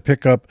figures to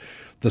pick up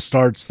the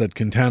starts that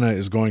Quintana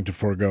is going to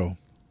forego?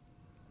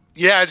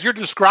 Yeah, as you're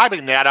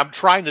describing that, I'm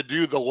trying to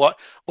do the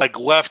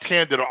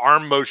left-handed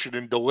arm motion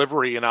in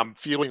delivery, and I'm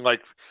feeling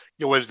like,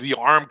 as the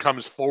arm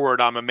comes forward,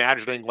 I'm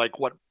imagining like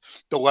what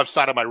the left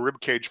side of my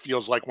rib cage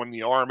feels like when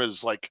the arm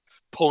is like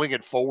pulling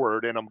it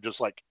forward, and I'm just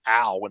like,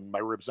 ow, and my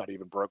rib's not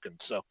even broken.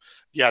 So,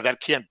 yeah,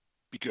 that can't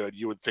be good.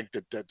 You would think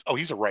that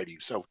he's a righty.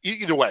 So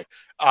either way,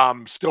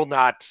 still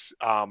not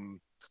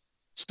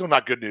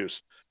good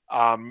news.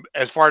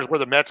 As far as where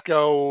the Mets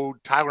go,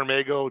 Tyler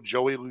Mago,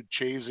 Joey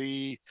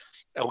Lucchesi,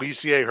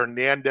 Alicia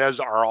Hernandez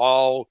are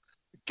all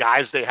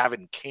guys they have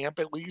in camp,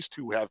 at least,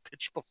 who have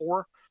pitched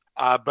before.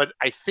 But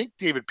I think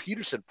David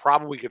Peterson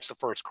probably gets the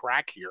first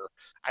crack here.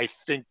 I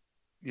think,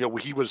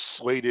 he was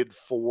slated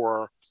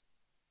for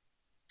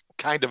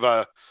kind of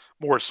a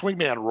more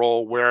swingman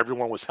role where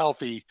everyone was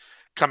healthy,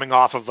 coming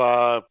off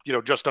of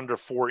just under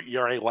 4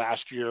 ERA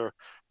last year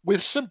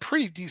with some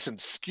pretty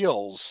decent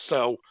skills.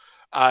 So,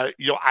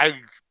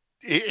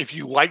 if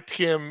you liked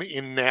him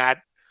in that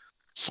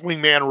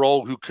swingman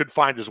role who could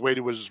find his way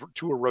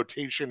to a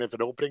rotation if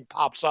an opening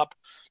pops up,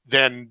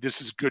 then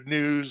this is good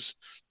news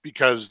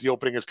because the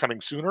opening is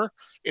coming sooner.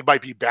 It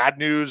might be bad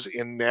news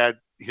in that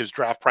his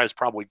draft price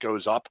probably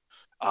goes up,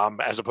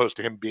 as opposed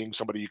to him being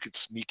somebody you could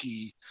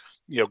sneaky,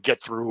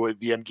 get through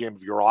the end game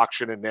of your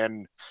auction and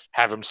then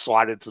have him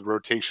slide into the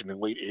rotation in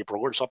late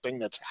April or something.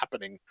 That's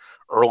happening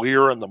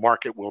earlier and the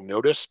market will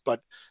notice.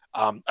 But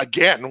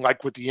again,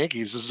 like with the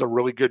Yankees, this is a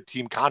really good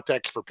team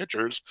context for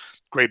pitchers.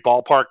 Great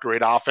ballpark,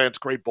 great offense,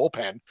 great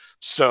bullpen.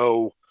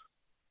 So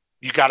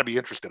you got to be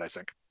interested, I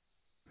think.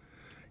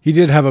 He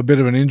did have a bit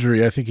of an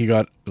injury. I think he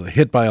got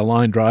hit by a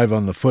line drive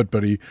on the foot,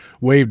 but he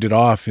waved it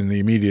off in the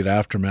immediate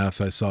aftermath.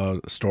 I saw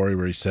a story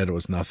where he said it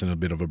was nothing, a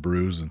bit of a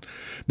bruise, and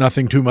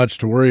nothing too much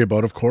to worry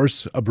about. Of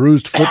course, a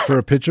bruised foot for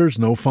a pitcher is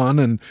no fun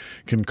and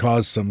can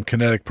cause some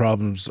kinetic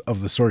problems of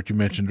the sort you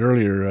mentioned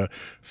earlier.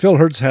 Phil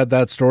Hertz had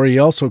that story. He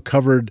also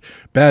covered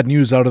bad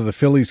news out of the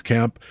Phillies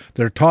camp.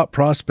 Their top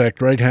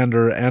prospect,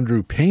 right-hander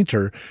Andrew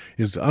Painter,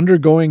 is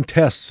undergoing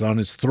tests on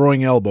his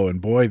throwing elbow,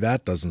 and boy,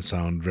 that doesn't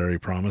sound very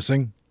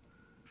promising.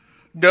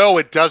 No,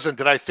 it doesn't.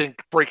 And I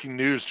think breaking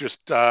news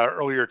just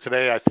earlier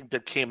today, I think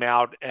that came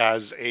out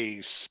as a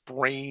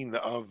sprain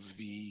of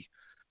the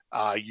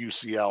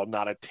UCL,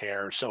 not a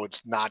tear. So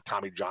it's not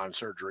Tommy John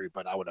surgery,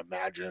 but I would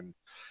imagine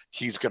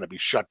he's going to be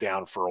shut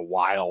down for a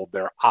while.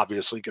 They're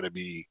obviously going to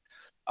be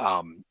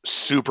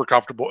super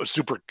comfortable,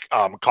 super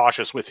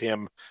cautious with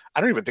him.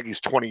 I don't even think he's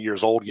 20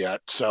 years old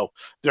yet. So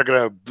they're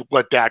going to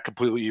let that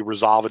completely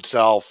resolve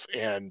itself.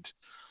 And,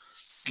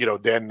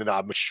 then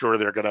I'm sure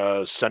they're going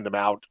to send him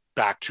out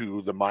back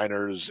to the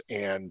minors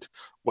and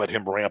let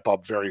him ramp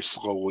up very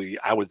slowly.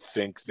 I would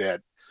think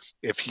that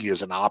if he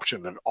is an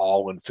option at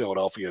all in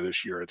Philadelphia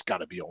this year, it's got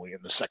to be only in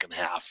the second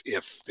half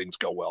if things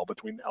go well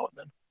between now and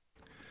then.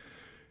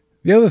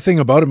 The other thing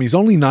about him, he's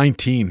only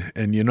 19,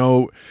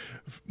 and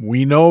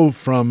we know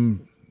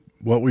from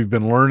what we've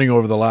been learning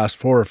over the last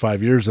 4 or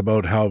 5 years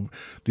about how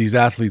these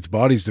athletes'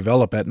 bodies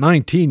develop. At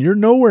 19, you're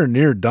nowhere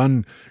near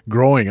done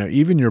growing.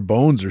 Even your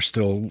bones are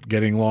still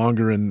getting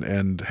longer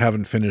and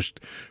haven't finished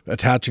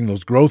attaching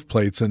those growth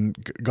plates.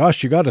 And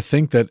gosh, you got to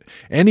think that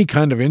any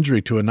kind of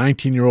injury to a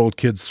 19-year-old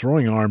kid's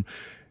throwing arm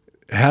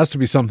has to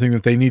be something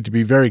that they need to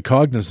be very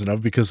cognizant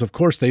of, because of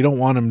course they don't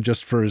want him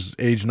just for his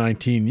age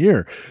 19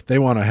 year. They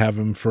want to have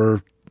him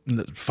for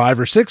 5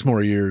 or 6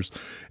 more years,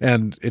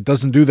 and it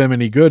doesn't do them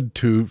any good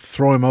to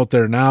throw him out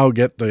there now,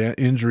 get the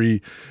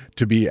injury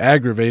to be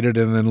aggravated,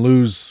 and then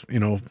lose,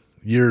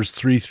 years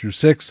 3 through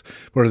 6,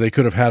 where they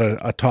could have had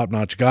a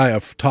top-notch guy,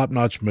 a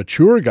top-notch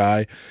mature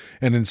guy,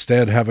 and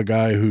instead have a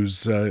guy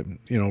who's,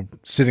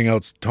 sitting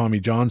out Tommy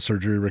John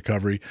surgery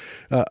recovery.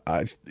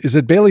 Is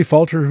it Bailey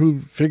Falter who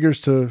figures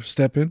to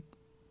step in?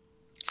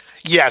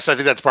 Yes, I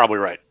think that's probably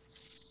right.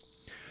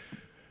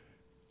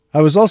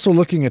 I was also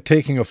looking at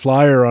taking a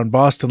flyer on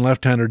Boston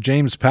left-hander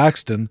James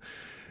Paxton,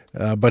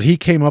 but he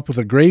came up with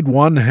a grade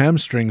 1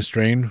 hamstring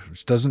strain,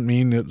 which doesn't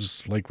mean it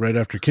was like right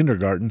after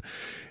kindergarten.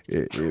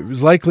 It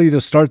was likely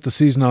to start the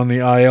season on the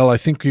IL. I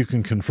think you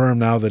can confirm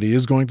now that he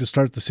is going to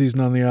start the season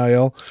on the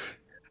IL.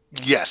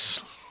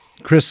 Yes.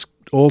 Chris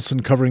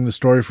Olson covering the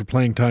story for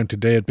Playing Time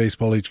Today at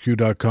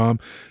baseballhq.com.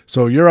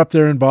 So you're up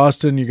there in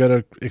Boston. You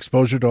got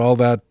exposure to all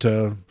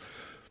that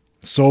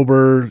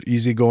sober,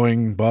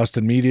 easygoing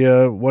Boston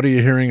media. What are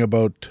you hearing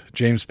about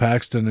James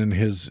Paxton and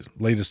his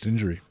latest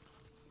injury?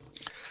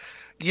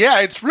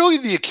 Yeah, it's really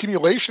the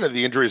accumulation of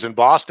the injuries in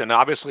Boston.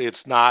 Obviously,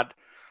 it's not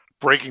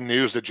breaking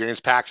news that James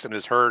Paxton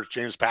is hurt.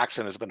 James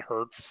Paxton has been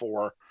hurt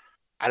for,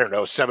 I don't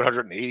know,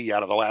 780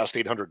 out of the last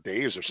 800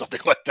 days or something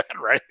like that,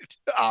 right?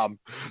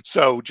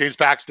 So James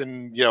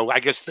Paxton, I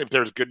guess if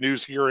there's good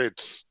news here,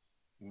 it's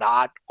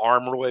not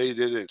arm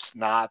related. It's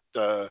not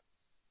the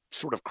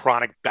sort of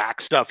chronic back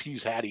stuff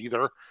he's had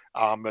either.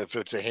 If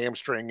it's a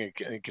hamstring,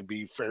 it can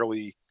be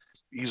fairly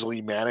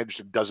easily managed.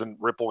 It doesn't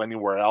ripple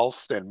anywhere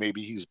else. Then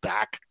maybe he's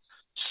back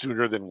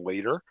sooner than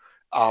later.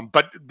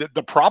 But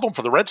the problem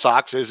for the Red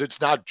Sox is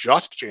it's not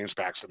just James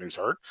Paxton who's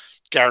hurt.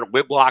 Garrett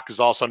Whitlock is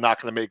also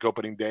not going to make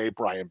opening day.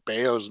 Brian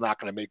Bayo is not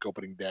going to make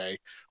opening day.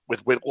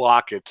 With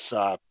Whitlock, it's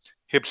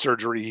hip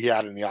surgery he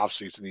had in the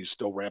offseason. He's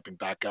still ramping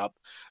back up.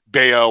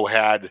 Bayo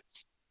had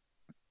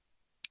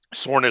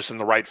soreness in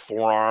the right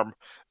forearm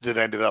that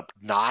ended up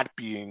not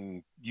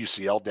being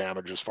UCL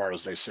damage as far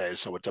as they say.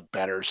 So it's a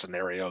better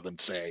scenario than,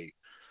 say,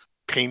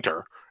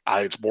 Painter.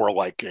 It's more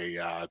like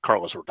a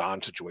Carlos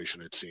Rodon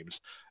situation, it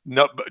seems.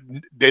 No, but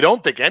they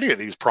don't think any of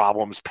these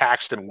problems,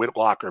 Paxton,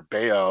 Whitlock, or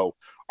Bayo,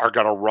 are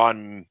going to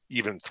run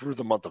even through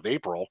the month of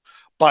April.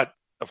 But,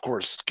 of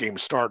course,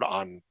 games start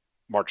on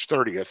March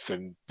 30th,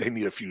 and they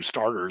need a few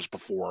starters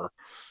before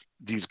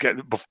these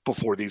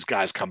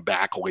guys come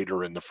back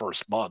later in the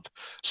first month.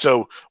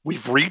 So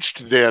we've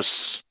reached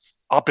this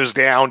up is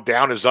down,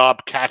 down is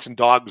up, cats and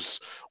dogs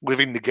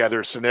living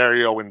together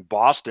scenario in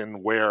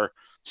Boston where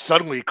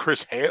suddenly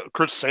Chris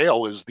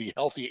Sale is the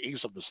healthy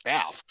ace of the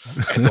staff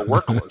and the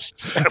workhorse.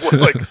 And we're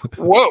like,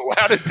 whoa,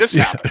 how did this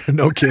happen?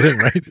 No kidding,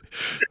 right?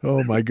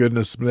 Oh, my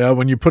goodness. Yeah,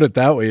 when you put it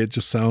that way, it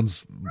just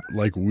sounds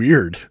like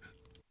weird.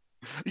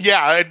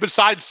 Yeah, and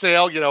besides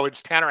Sale,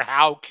 it's Tanner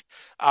Houck,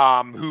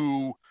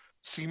 who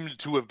seemed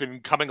to have been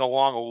coming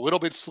along a little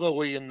bit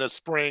slowly in the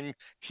spring.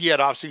 He had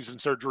off-season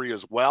surgery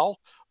as well,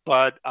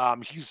 but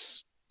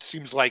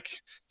seems like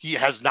he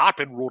has not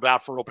been ruled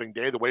out for opening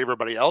day the way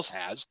everybody else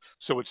has.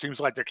 So it seems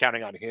like they're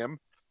counting on him.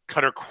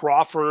 Cutter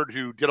Crawford,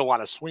 who did a lot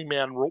of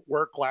swingman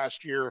work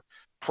last year,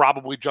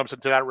 probably jumps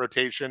into that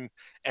rotation.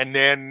 And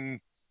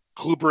then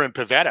Kluber and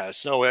Pivetta.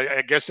 So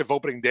I guess if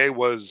opening day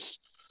was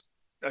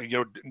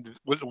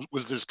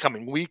this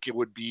coming week, it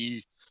would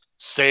be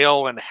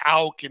Sale and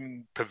Houck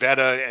and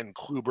Pivetta and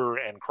Kluber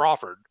and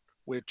Crawford,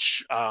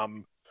 which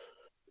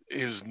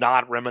is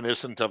not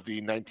reminiscent of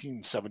the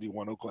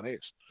 1971 Oakland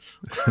A's.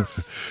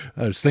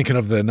 I was thinking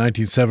of the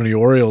 1970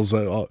 Orioles,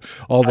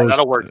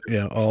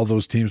 all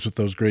those teams with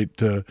those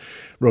great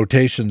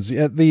rotations.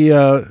 Yeah,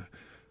 the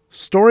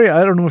story,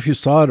 I don't know if you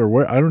saw it or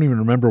where, I don't even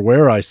remember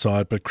where I saw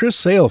it, but Chris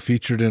Sale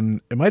featured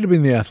in, it might have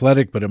been The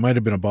Athletic, but it might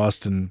have been a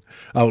Boston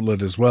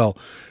outlet as well.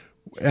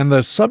 And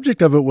the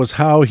subject of it was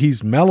how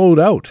he's mellowed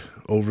out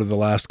over the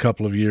last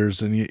couple of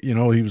years. And,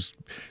 he was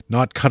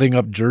not cutting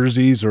up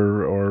jerseys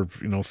or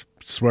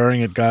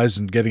swearing at guys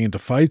and getting into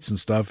fights and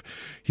stuff.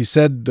 He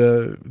said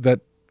that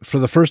for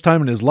the first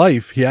time in his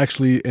life, he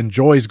actually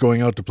enjoys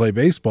going out to play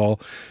baseball.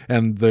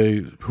 And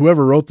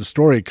whoever wrote the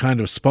story kind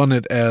of spun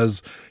it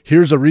as,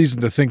 here's a reason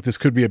to think this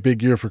could be a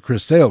big year for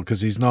Chris Sale,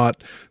 because he's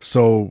not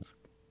so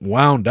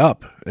wound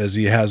up as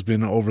he has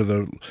been over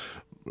the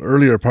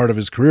earlier part of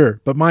his career.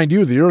 But mind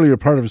you, the earlier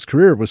part of his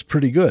career was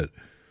pretty good.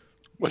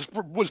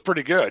 Was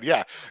pretty good,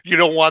 yeah. You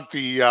don't want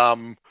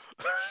the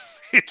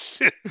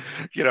it's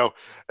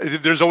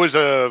there's always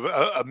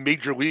a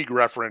major league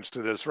reference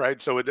to this,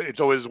 right? So it's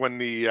always when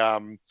the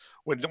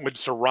when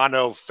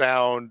Serrano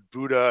found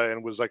Buddha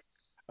and was like,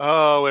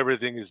 oh,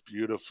 everything is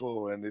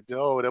beautiful, and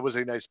that was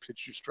a nice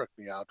pitch you struck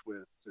me out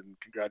with, and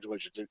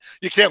congratulations. And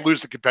you can't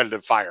lose the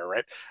competitive fire,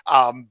 right?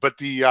 But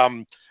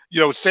the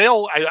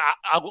Sale,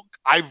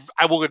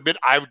 I will admit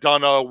I've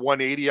done a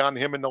 180 on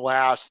him in the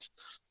last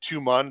 2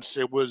 months.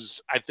 It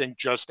was, I think,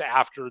 just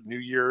after New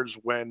Year's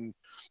when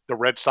the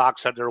Red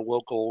Sox had their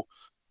local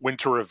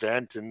winter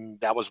event, and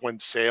that was when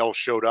Sale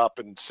showed up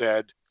and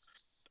said,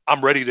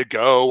 I'm ready to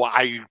go.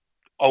 I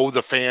owe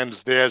the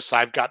fans this.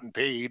 I've gotten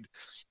paid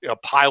a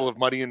pile of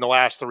money in the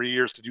last 3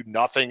 years to do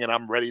nothing, and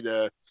I'm ready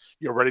to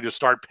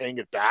start paying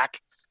it back.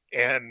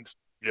 And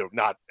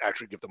not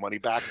actually give the money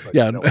back, but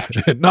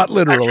actually, not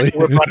literally.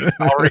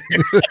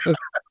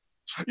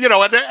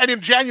 And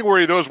in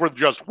January, those were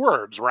just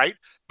words, right?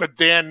 But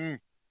then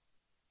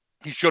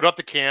he showed up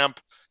to camp.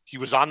 He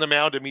was on the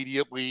mound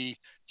immediately.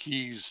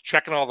 He's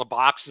checking all the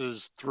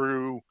boxes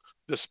through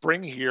the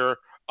spring here.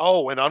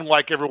 Oh, and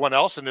unlike everyone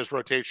else in this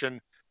rotation,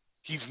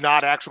 he's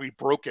not actually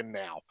broken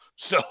now.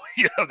 So,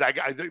 that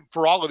guy,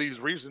 for all of these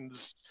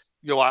reasons,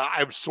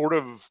 I've sort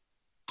of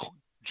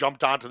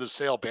jumped onto the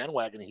Sale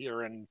bandwagon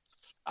here. And,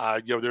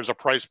 there's a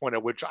price point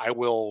at which I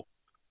will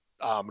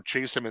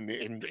chase him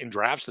in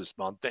drafts this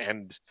month.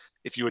 And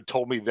if you had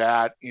told me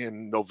that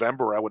in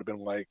November, I would have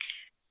been like,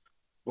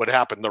 what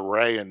happened to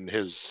Ray and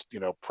his,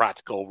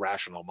 practical,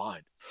 rational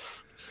mind?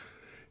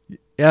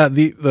 Yeah,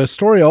 the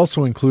story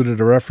also included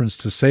a reference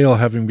to Sale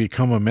having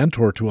become a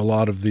mentor to a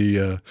lot of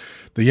the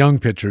young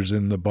pitchers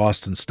in the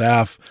Boston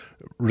staff,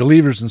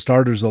 relievers and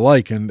starters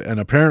alike, and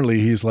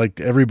apparently he's like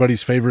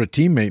everybody's favorite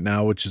teammate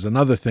now, which is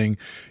another thing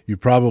you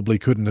probably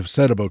couldn't have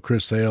said about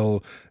Chris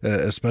Sale,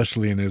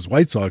 especially in his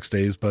White Sox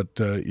days, but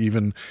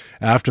even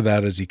after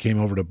that, as he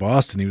came over to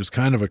Boston, he was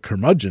kind of a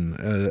curmudgeon,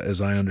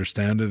 as I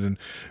understand it, and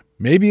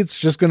maybe it's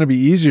just going to be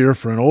easier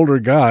for an older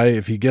guy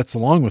if he gets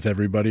along with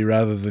everybody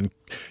rather than,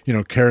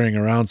 carrying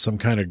around some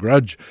kind of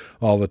grudge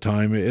all the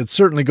time. It's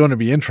certainly going to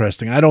be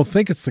interesting. I don't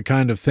think it's the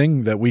kind of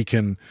thing that we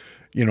can,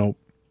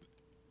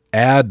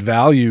 add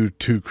value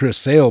to Chris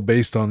Sale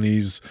based on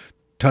these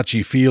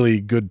touchy-feely,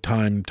 good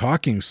time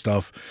talking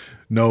stuff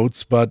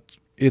notes, but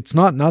it's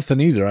not nothing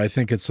either. I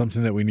think it's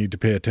something that we need to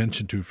pay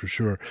attention to for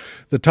sure.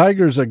 The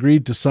Tigers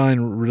agreed to sign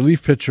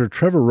relief pitcher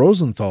Trevor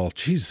Rosenthal.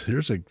 Jeez,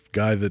 here's a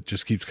guy that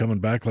just keeps coming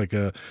back like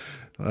a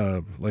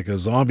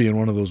zombie in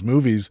one of those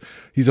movies.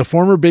 He's a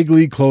former big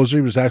league closer.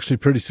 He was actually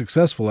pretty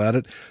successful at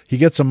it. He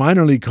gets a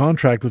minor league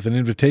contract with an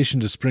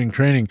invitation to spring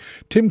training.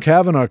 Tim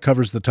Cavanaugh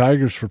covers the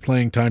Tigers for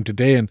Playing Time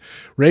Today. And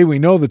Ray, we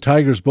know the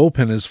Tigers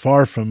bullpen is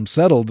far from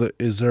settled.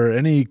 Is there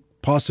any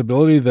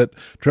possibility that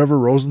Trevor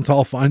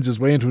Rosenthal finds his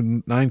way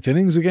into ninth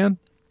innings again?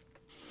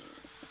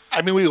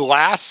 I mean, we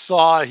last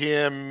saw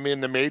him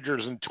in the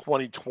majors in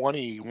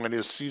 2020 when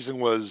his season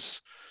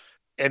was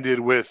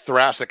ended with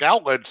thoracic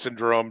outlet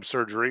syndrome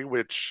surgery,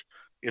 which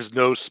is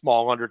no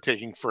small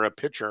undertaking for a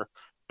pitcher.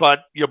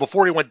 But,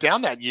 before he went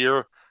down that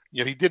year,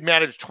 he did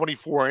manage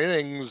 24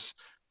 innings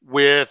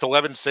with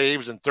 11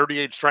 saves and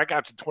 38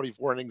 strikeouts in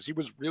 24 innings. He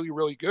was really,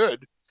 really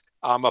good.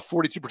 A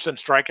 42%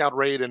 strikeout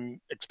rate and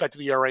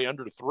expected ERA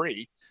under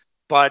 3.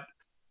 But,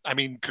 I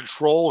mean,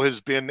 control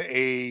has been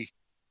a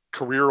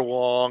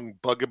career-long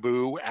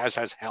bugaboo, as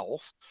has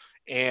health.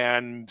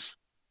 And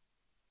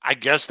I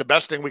guess the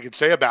best thing we could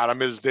say about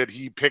him is that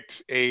he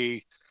picked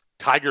a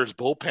Tigers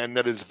bullpen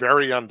that is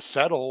very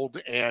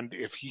unsettled. And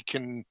if he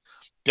can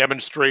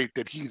demonstrate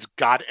that he's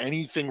got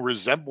anything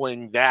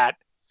resembling that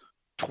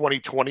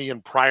 2020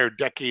 and prior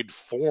decade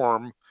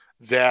form,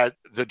 that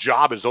the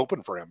job is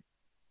open for him.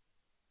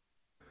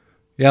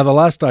 Yeah, the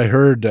last I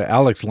heard,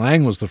 Alex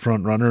Lang was the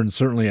front runner, and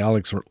certainly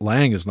Alex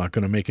Lang is not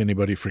going to make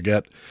anybody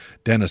forget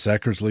Dennis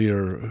Eckersley,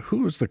 or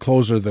who was the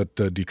closer that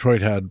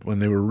Detroit had when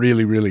they were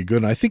really, really good.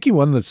 And I think he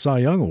won the Cy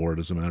Young Award,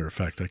 as a matter of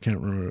fact. I can't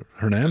remember.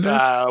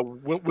 Hernandez?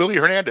 Willie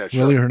Hernandez.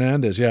 Sure. Willie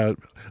Hernandez, yeah.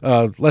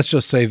 Let's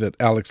just say that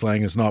Alex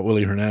Lang is not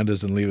Willie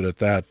Hernandez and leave it at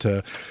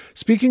that.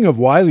 Speaking of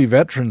wily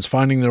veterans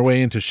finding their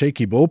way into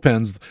shaky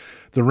bullpens,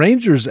 the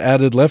Rangers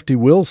added lefty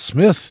Will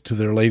Smith to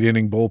their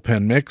late-inning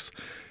bullpen mix.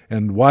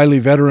 And wily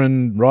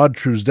veteran Rod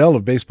Truesdell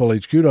of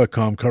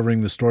BaseballHQ.com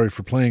covering the story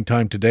for Playing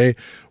Time Today.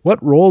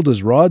 What role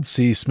does Rod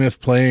see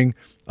Smith playing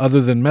other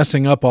than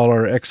messing up all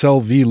our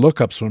XLV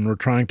lookups when we're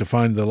trying to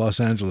find the Los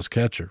Angeles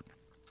catcher?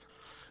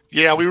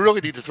 Yeah, we really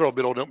need to throw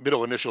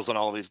middle initials on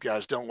all of these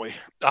guys, don't we?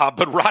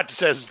 But Rod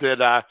says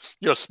that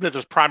Smith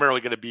is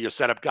primarily going to be a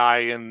setup guy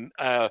and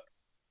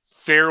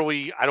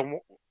fairly.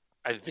 I'm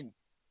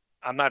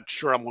not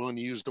sure I'm willing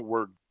to use the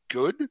word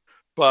good,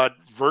 but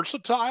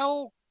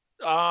versatile.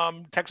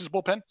 Texas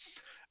bullpen.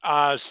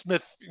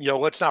 Smith,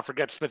 let's not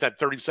forget Smith had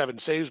 37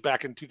 saves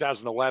back in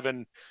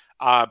 2011.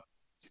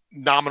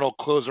 Nominal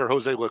closer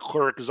Jose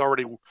Leclerc is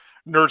already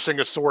nursing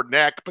a sore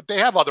neck, but they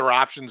have other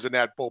options in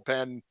that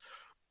bullpen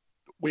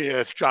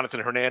with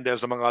Jonathan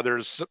Hernandez, among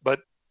others. But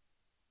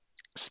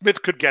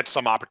Smith could get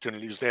some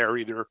opportunities there,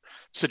 either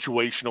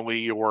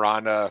situationally or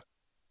on a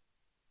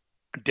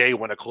day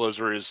when a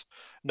closer is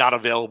not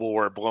available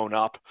or blown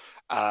up.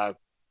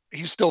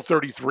 He's still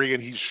 33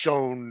 and he's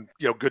shown,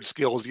 good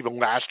skills even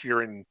last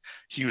year in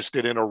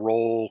Houston in a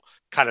role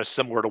kind of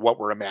similar to what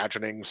we're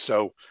imagining.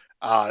 So,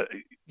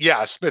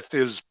 Smith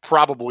is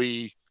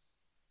probably,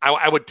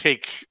 I would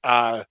take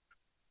a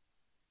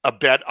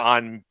bet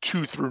on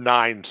 2 through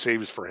 9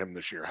 saves for him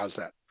this year. How's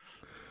that?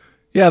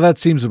 Yeah, that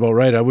seems about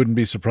right. I wouldn't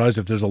be surprised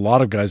if there's a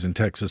lot of guys in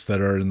Texas that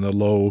are in the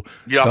low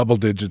double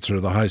digits or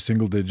the high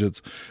single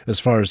digits as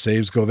far as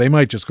saves go. They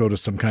might just go to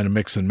some kind of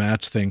mix and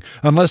match thing,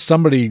 unless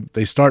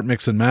they start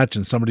mix and match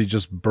and somebody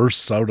just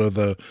bursts out of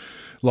the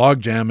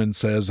logjam and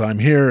says, I'm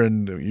here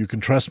and you can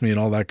trust me and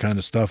all that kind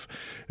of stuff.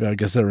 I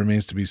guess that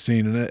remains to be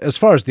seen. And as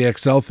far as the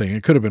XL thing,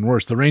 it could have been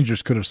worse. The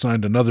Rangers could have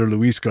signed another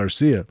Luis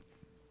Garcia.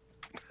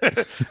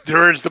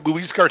 There is the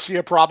Luis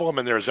Garcia problem,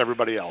 and there's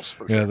everybody else.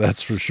 For sure. Yeah,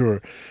 that's for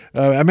sure.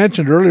 I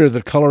mentioned earlier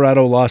that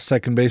Colorado lost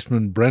second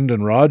baseman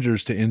Brendan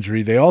Rodgers to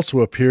injury. They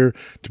also appear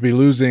to be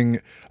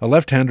losing a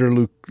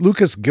left-hander,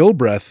 Lucas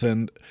Gilbreth.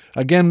 And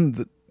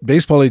again,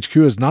 Baseball HQ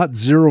is not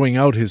zeroing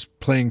out his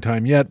playing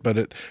time yet, but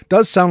it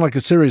does sound like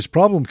a serious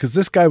problem because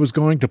this guy was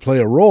going to play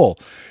a role.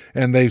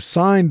 And they've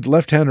signed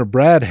left-hander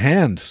Brad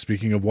Hand,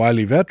 speaking of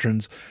wily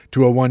veterans,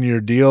 to a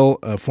 1-year deal,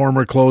 a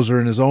former closer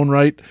in his own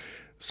right.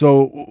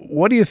 So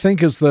what do you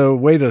think is the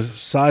way to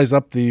size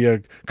up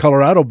the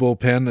Colorado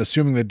bullpen,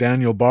 assuming that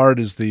Daniel Bard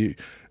is the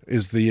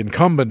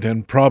incumbent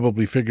and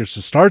probably figures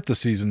to start the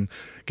season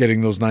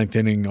getting those ninth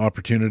inning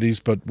opportunities?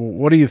 But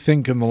what do you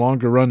think in the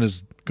longer run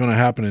is going to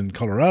happen in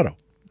Colorado.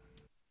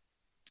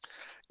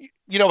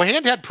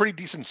 Hand had pretty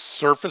decent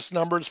surface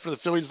numbers for the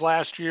Phillies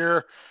last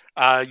year.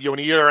 An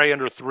ERA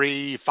under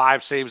 3,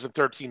 5 saves and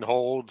 13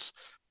 holds.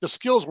 The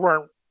skills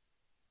weren't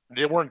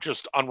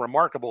just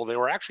unremarkable. They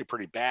were actually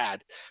pretty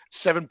bad.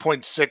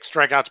 7.6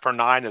 strikeouts per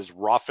 9 is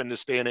rough in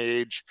this day and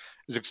age.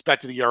 His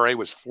expected ERA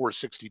was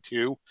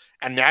 4.62,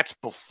 and that's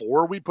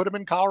before we put him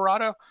in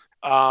Colorado.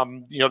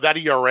 That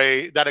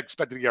ERA, that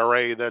expected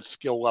ERA, that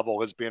skill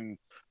level has been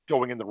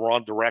going in the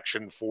wrong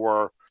direction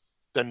for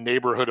the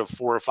neighborhood of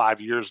 4 or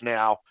 5 years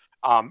now.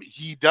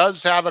 He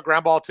does have a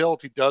ground ball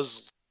tilt. He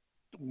does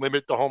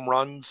limit the home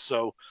runs,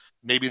 so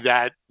maybe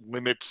that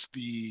limits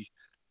the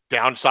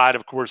downside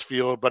of Coors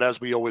Field. But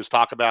as we always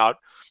talk about,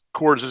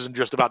 Coors isn't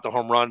just about the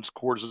home runs.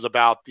 Coors is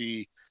about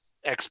the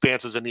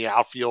expanses in the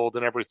outfield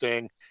and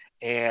everything.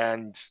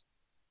 And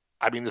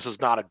I mean, this is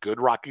not a good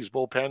Rockies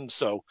bullpen.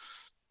 So,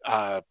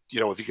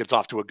 if he gets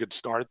off to a good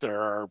start,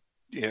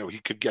 he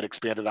could get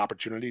expanded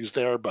opportunities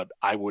there, but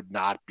I would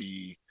not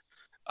be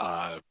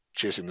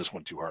chasing this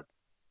one too hard.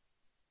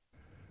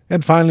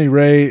 And finally,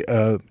 Ray,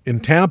 in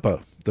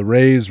Tampa, the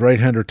Rays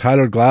right-hander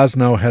Tyler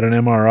Glasnow had an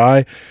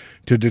MRI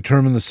to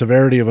determine the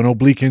severity of an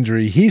oblique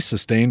injury he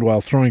sustained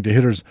while throwing to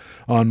hitters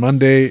on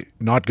Monday.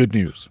 Not good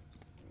news.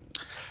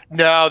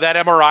 No, that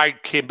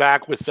MRI came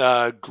back with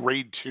a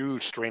grade 2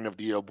 strain of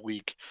the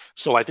oblique.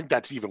 So I think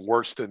that's even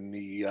worse than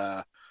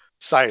the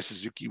Seiya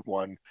Suzuki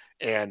one.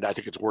 And I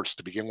think it's worse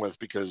to begin with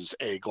because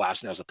A,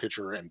 Glasnow's a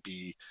pitcher, and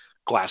B,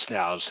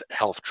 Glasnow's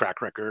health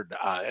track record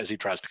as he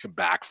tries to come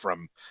back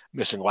from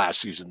missing last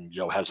season,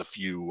 has a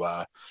few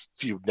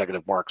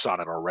negative marks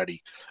on it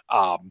already.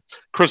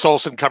 Chris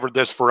Olson covered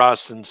this for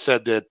us and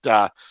said that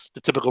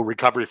the typical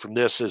recovery from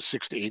this is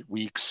 6 to 8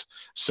 weeks.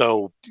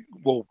 So,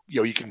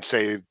 you can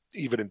say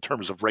even in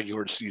terms of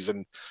regular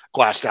season,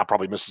 Glasnow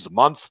probably misses a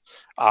month.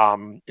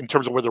 In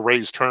terms of where the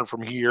Rays turn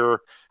from here,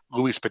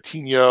 Luis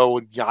Patino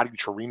and Yadi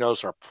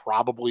Chirinos are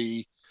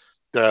probably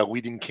the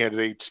leading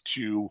candidates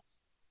to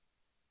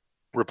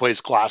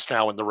replace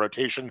Glasnow in the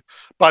rotation.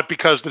 But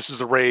because this is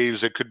the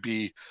Rays, it could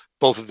be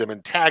both of them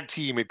in tag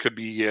team. It could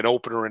be an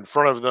opener in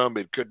front of them.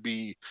 It could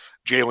be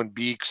Jalen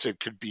Beeks. It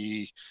could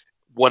be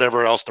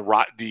whatever else the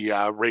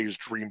Rays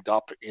dreamed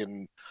up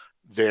in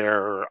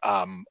their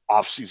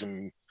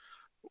offseason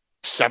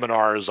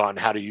seminars on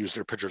how to use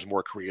their pitchers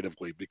more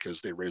creatively,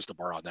 because they raise the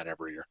bar on that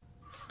every year.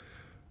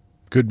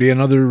 Could be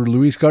another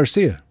Luis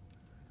Garcia.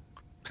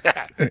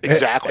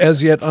 Exactly.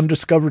 As yet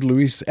undiscovered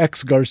Luis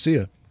X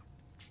Garcia.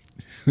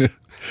 Ray,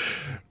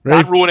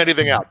 not ruin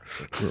anything out.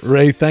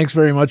 Ray, thanks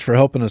very much for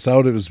helping us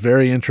out. It was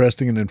very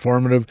interesting and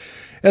informative,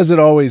 as it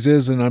always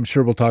is, and I'm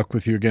sure we'll talk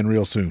with you again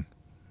real soon.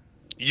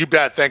 You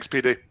bet. Thanks,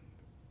 PD.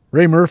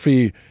 Ray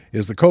Murphy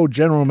is the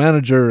co-general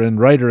manager and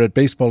writer at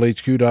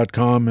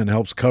BaseballHQ.com and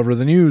helps cover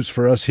the news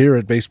for us here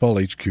at Baseball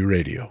HQ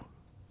Radio.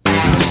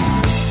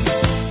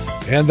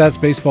 And that's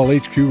Baseball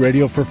HQ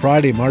Radio for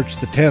Friday, March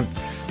the 10th.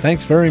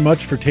 Thanks very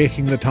much for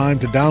taking the time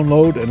to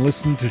download and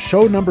listen to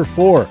show number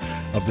 4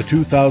 of the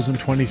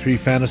 2023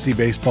 fantasy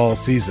baseball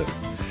season.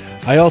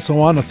 I also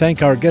want to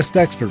thank our guest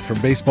expert from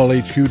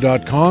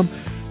BaseballHQ.com.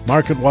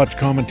 Market Watch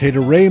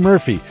commentator Ray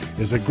Murphy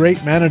is a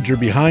great manager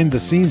behind the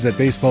scenes at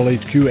Baseball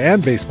HQ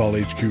and Baseball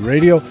HQ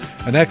Radio,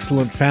 an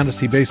excellent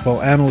fantasy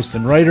baseball analyst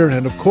and writer,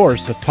 and of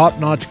course, a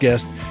top-notch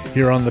guest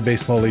here on the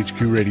Baseball HQ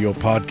Radio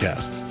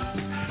podcast.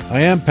 I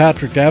am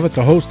Patrick Davitt,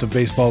 the host of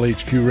Baseball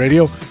HQ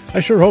Radio. I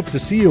sure hope to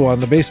see you on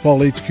the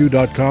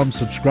BaseballHQ.com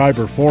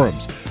subscriber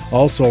forums.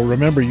 Also,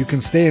 remember, you can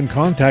stay in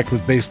contact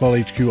with Baseball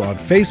HQ on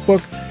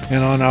Facebook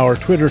and on our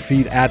Twitter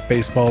feed at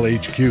Baseball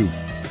HQ.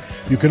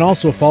 You can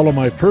also follow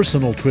my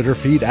personal Twitter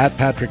feed at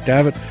Patrick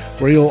Davitt,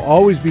 where you'll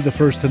always be the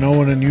first to know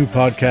when a new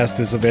podcast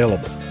is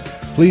available.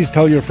 Please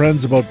tell your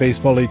friends about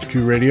Baseball HQ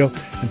Radio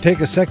and take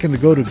a second to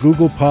go to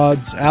Google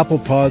Pods, Apple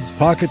Pods,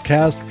 Pocket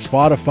Cast,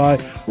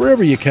 Spotify,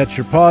 wherever you catch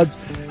your pods,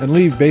 and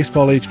leave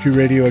Baseball HQ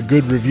Radio a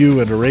good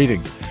review and a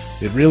rating.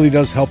 It really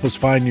does help us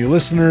find new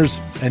listeners,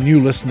 and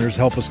new listeners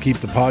help us keep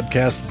the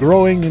podcast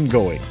growing and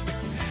going.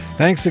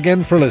 Thanks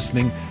again for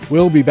listening.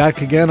 We'll be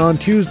back again on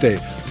Tuesday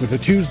with a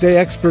Tuesday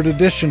Expert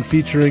Edition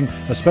featuring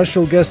a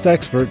special guest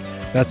expert.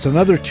 That's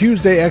another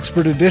Tuesday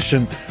Expert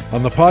Edition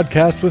on the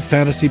podcast with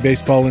Fantasy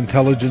Baseball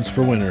Intelligence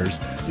for Winners.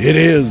 It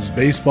is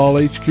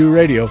Baseball HQ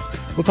Radio.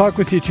 We'll talk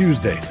with you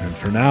Tuesday. And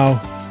for now,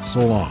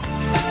 so long.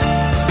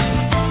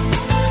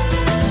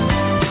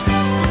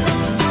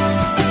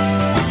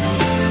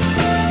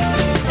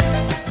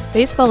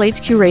 Baseball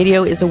HQ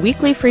Radio is a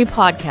weekly free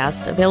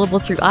podcast available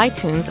through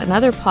iTunes and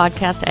other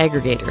podcast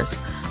aggregators,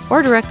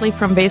 or directly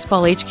from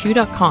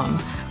baseballhq.com,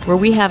 where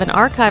we have an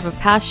archive of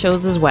past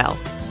shows as well.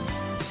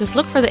 Just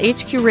look for the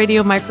HQ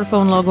Radio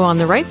microphone logo on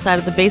the right side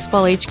of the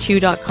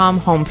baseballhq.com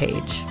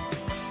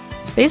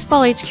homepage.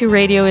 Baseball HQ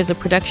Radio is a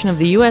production of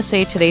the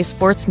USA Today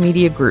Sports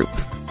Media Group.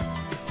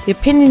 The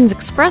opinions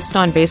expressed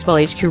on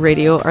Baseball HQ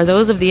Radio are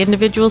those of the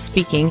individual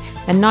speaking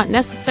and not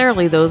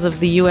necessarily those of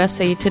the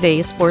USA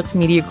Today Sports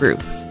Media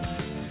Group.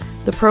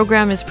 The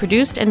program is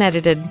produced and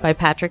edited by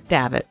Patrick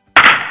Davitt.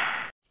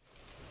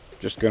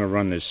 Just going to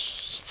run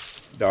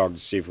this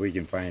dogs, see if we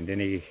can find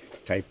any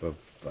type of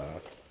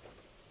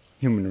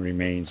human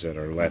remains that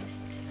are left.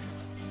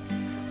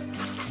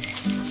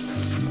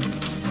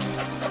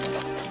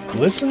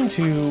 Listen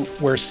to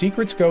Where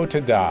Secrets Go to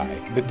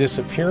Die, The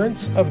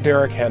Disappearance of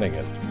Derek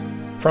Hennigan.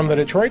 From the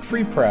Detroit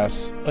Free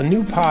Press, a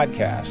new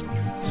podcast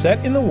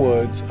set in the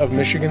woods of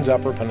Michigan's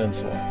Upper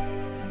Peninsula.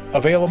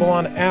 Available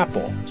on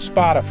Apple,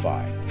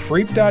 Spotify,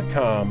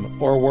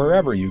 Freep.com, or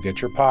wherever you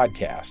get your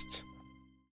podcasts.